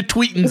 Yeah, you're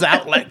tweeting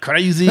out like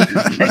crazy.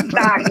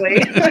 Exactly.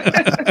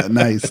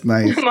 Nice.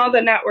 I'm all the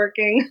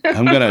networking.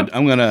 I'm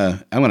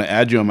gonna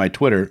add you on my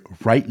Twitter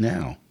right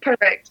now.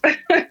 Perfect.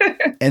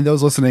 And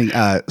those listening,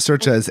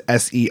 Sercia is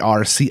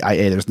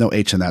Sercia. There's no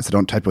H in that, so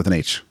don't type with an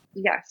H.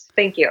 Yes,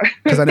 thank you.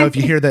 Because I know if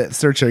you hear that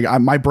Sercia,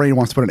 my brain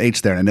wants to put an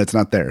H there, and it's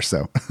not there.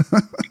 So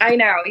I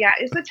know, yeah,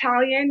 it's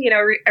Italian.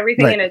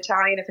 Everything in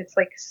Italian. If it's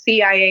like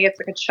CIA, it's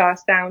like a cha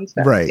sound.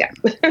 So, right. Yeah.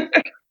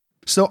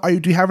 So,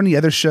 do you have any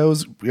other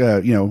shows?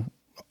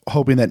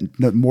 Hoping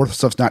that more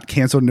stuff's not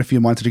canceled in a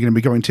few months. That you're going to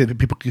be going to,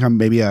 people can come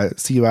maybe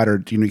see you out or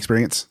do you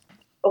experience?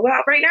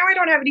 Well, right now I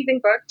don't have anything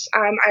booked.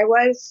 I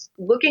was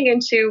looking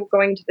into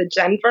going to the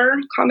Denver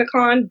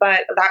Comic-Con,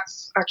 but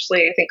that's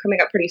actually, I think, coming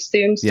up pretty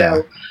soon.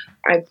 So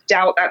I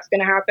doubt that's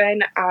going to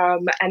happen.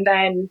 And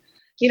then,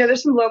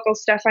 there's some local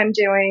stuff I'm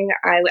doing.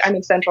 I'm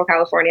in Central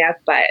California,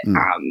 but,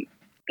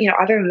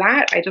 other than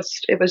that,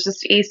 it was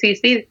just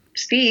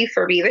ECCC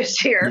for me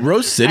this year.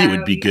 Rose City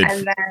would be good.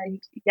 And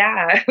then,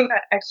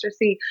 that extra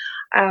C.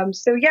 And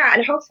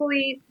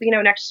hopefully,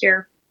 next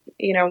year,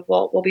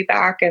 we'll be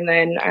back and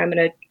then I'm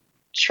going to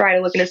try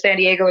to look into San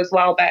Diego as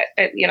well, but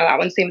that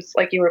one seems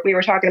like we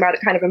were talking about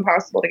it, kind of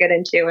impossible to get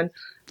into and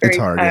very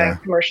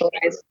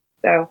commercialized.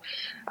 So,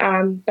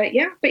 but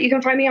you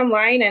can find me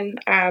online, and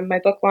my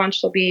book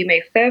launch will be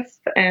May 5th,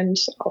 and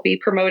I'll be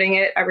promoting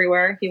it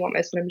everywhere. You won't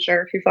miss it, I'm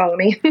sure, if you follow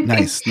me.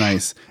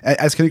 Nice.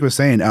 As Kenny was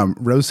saying,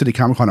 Rose City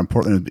Comic Con in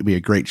Portland would be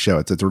a great show.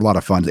 It's a lot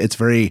of fun. It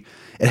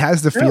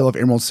has the feel of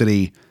Emerald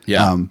City,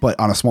 but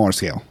on a smaller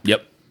scale.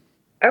 Yep.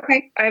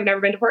 Okay, I've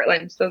never been to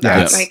Portland, so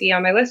that might be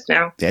on my list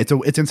now. Yeah,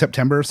 it's in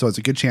September, so it's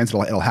a good chance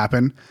it'll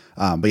happen.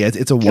 But yeah,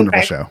 it's a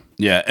wonderful show.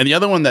 Yeah, and the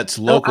other one that's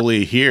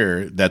locally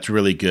here that's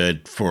really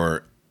good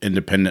for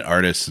independent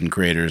artists and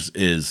creators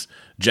is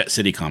Jet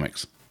City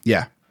Comics.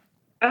 Yeah.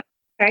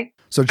 Okay.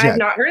 So I've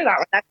not heard of that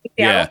one.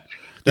 That's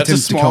that's a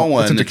small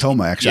one. It's in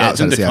Tacoma, actually. Yeah,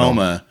 it's in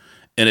Tacoma,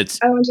 and it's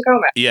in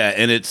Tacoma. Yeah,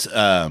 and it's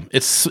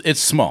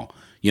small.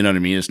 You know what I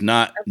mean? It's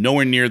not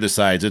nowhere near the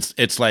size.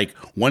 It's like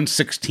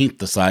 1/16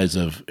 the size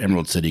of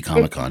Emerald City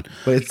Comic Con.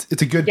 But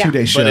it's a good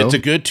 2-day show. But it's a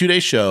good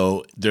 2-day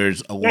show.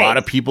 There's a lot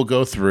of people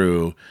go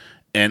through,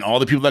 and all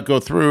the people that go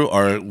through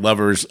are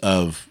lovers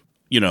of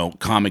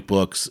comic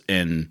books,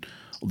 and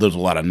there's a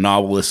lot of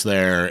novelists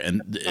there,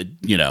 and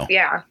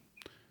Yeah.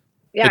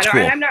 It's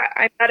cool. I'm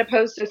not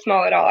opposed to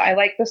small at all. I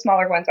like the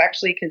smaller ones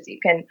actually because you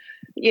can,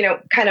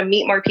 kind of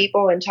meet more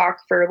people and talk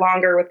for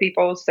longer with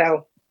people.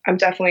 So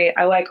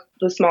I like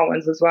the small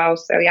ones as well.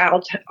 So yeah,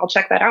 I'll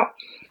check that out.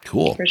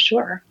 Cool. For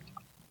sure.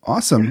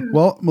 Awesome.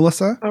 Well,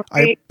 Melissa,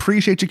 I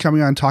appreciate you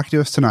coming on and talking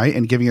to us tonight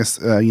and giving us,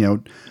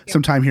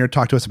 some time here to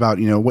talk to us about,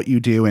 what you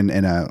do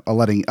and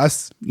letting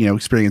us,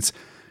 experience.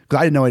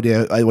 Because I had no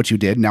idea what you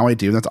did. Now I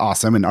do. That's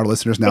awesome. And our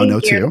listeners now know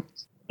too.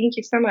 Thank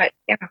you so much.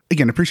 Yeah.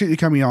 Again, appreciate you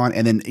coming on.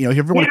 And then, if you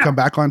ever want to come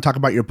back on and talk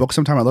about your book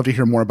sometime, I'd love to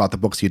hear more about the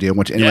books you do and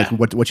what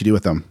you do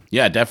with them.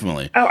 Yeah,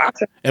 definitely. Oh,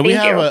 awesome. And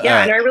Thank you.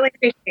 And I really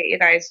appreciate you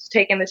guys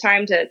taking the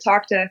time to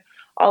talk to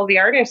all the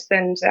artists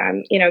and,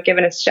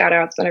 giving us shout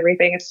outs and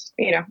everything. It's,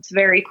 it's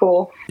very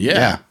cool.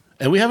 Yeah.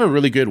 And we have a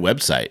really good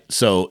website.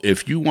 So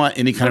if you want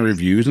any kind of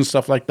reviews and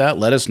stuff like that,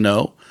 let us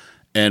know.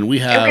 And we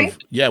have,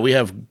 we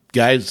have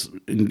guys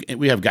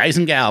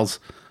and gals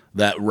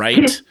that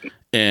write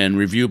and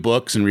review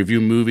books and review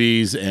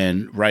movies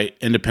and write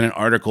independent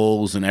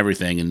articles and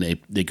everything. And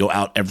they go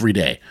out every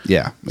day.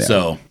 Yeah.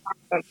 So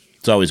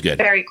it's always good.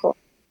 Very cool.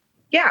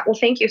 Yeah. Well,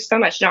 thank you so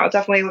much. No, I'll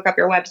definitely look up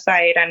your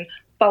website and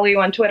follow you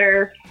on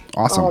Twitter.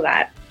 Awesome. All of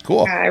that.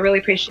 Cool. I really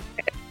appreciate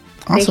it.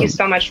 Awesome. Thank you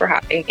so much for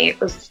having me.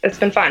 It's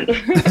been fun.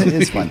 It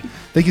is fun.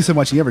 Thank you so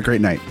much. You have a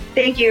great night.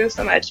 Thank you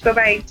so much.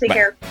 Bye-bye. Take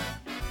care.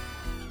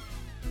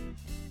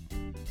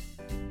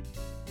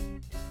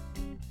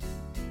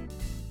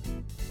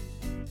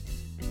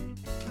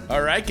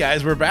 All right,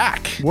 guys, we're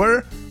back.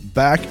 We're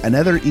back.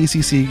 Another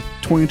ECC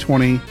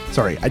 2020.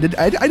 Sorry, I did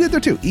there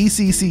too.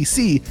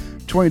 ECCC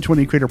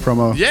 2020 creator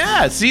promo.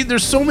 Yeah, see,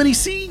 there's so many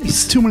C's.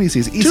 It's too many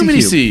C's. EC Too many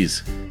Cube.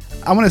 C's.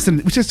 I want to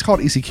send. We just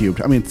call it EC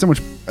Cubed. I mean, so much.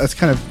 That's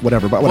kind of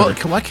whatever. But whatever.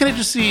 Well, why can't I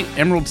just see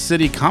Emerald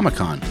City Comic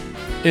Con?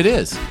 It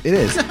is. It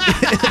is.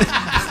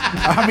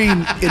 I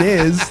mean, it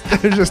is.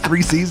 There's just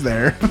 3 C's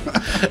there.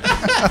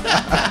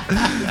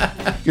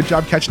 Good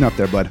job catching up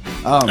there, bud.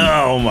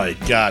 Oh my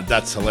God,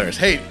 that's hilarious.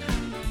 Hey,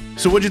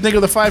 so what'd you think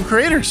of the 5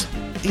 creators?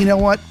 You know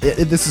what?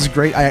 This is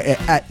great.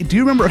 Do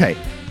you remember? Hey,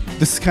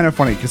 this is kind of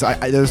funny because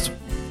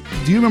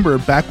do you remember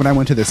back when I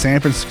went to the San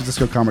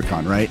Francisco Comic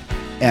Con, right?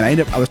 And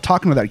I was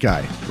talking to that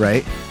guy,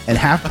 right? And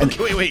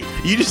wait.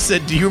 You just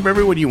said, do you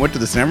remember when you went to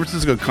the San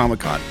Francisco Comic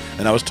Con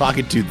and I was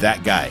talking to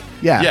that guy?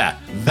 Yeah. Yeah,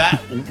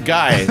 that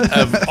guy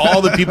of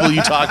all the people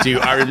you talked to,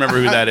 I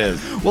remember who that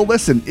is. Well,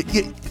 listen,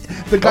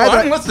 the guy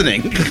I'm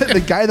listening.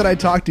 The guy that I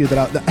talked to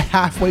that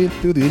halfway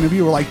through the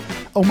interview were like,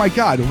 oh my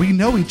God, we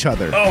know each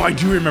other. Oh, I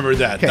do remember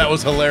that. Okay. That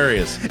was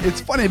hilarious.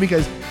 It's funny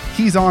because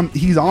he's on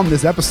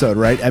this episode,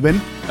 right, Eben?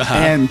 Uh-huh.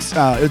 And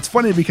it's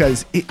funny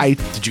because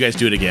Did you guys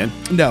do it again?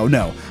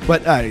 No.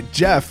 But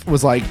Jeff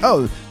was like,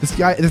 oh, this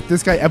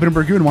guy Eben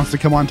Burgoon wants to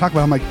come on and talk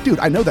about it. I'm like, dude,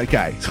 I know that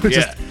guy. So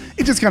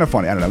it's just kind of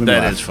funny. I don't know.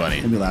 That is funny.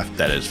 Let me laugh.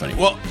 That is funny.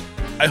 Well,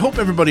 I hope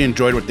everybody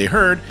enjoyed what they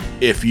heard.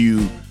 If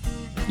you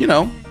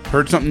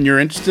heard something you're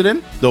interested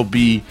in, there'll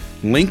be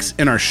links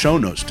in our show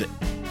notes to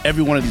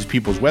every one of these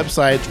people's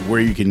websites where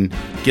you can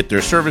get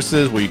their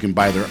services, where you can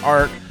buy their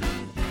art.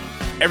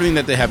 Everything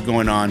that they have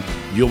going on,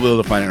 you'll be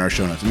able to find in our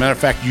show notes. As a matter of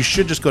fact, you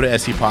should just go to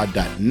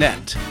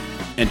scpod.net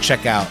and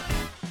check out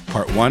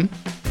part 1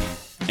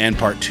 and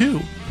part 2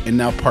 and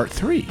now part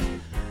 3.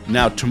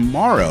 Now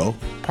tomorrow,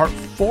 part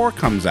 4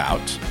 comes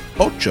out,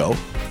 Ocho,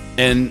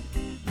 and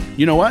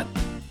you know what?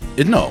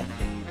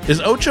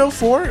 Is Ocho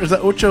 4? Is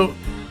that Ocho?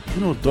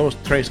 No, dos,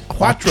 tres,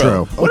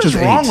 cuatro. What is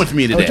wrong with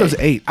me today? Ocho's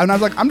 8. And I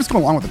was like, I'm just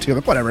going along with the 2.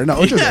 Like, whatever. No,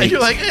 Ocho's 8. You're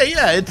like, hey,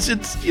 yeah, it's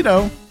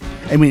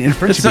I mean, in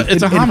French,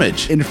 it's a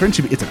homage. In French,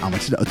 it's an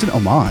homage. It's an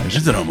homage.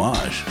 It's an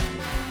homage.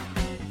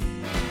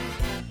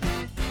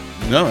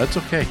 No, that's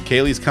okay.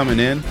 Kaylee's coming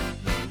in.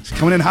 She's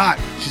coming in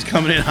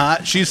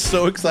hot. She's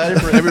so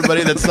excited for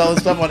everybody that's selling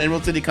stuff on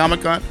Emerald City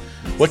Comic Con.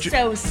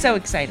 So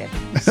excited.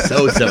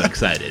 So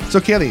excited.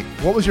 So, Kaylee,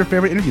 what was your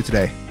favorite interview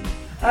today?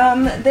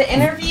 The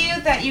interview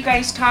that you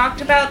guys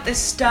talked about, the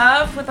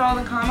stuff with all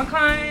the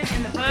Comic-Con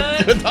and the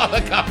book. With all the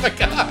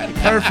Comic-Con.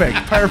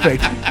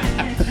 Perfect.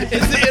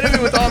 It's the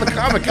interview with all the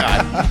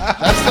Comic-Con.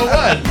 That's the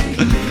one.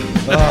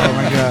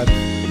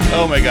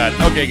 Oh my God.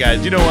 Okay,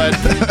 guys, you know what?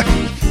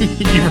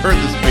 You've heard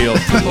the spiel.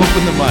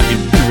 Open the mind.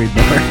 Read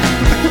more.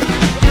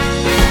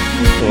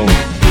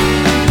 Oh.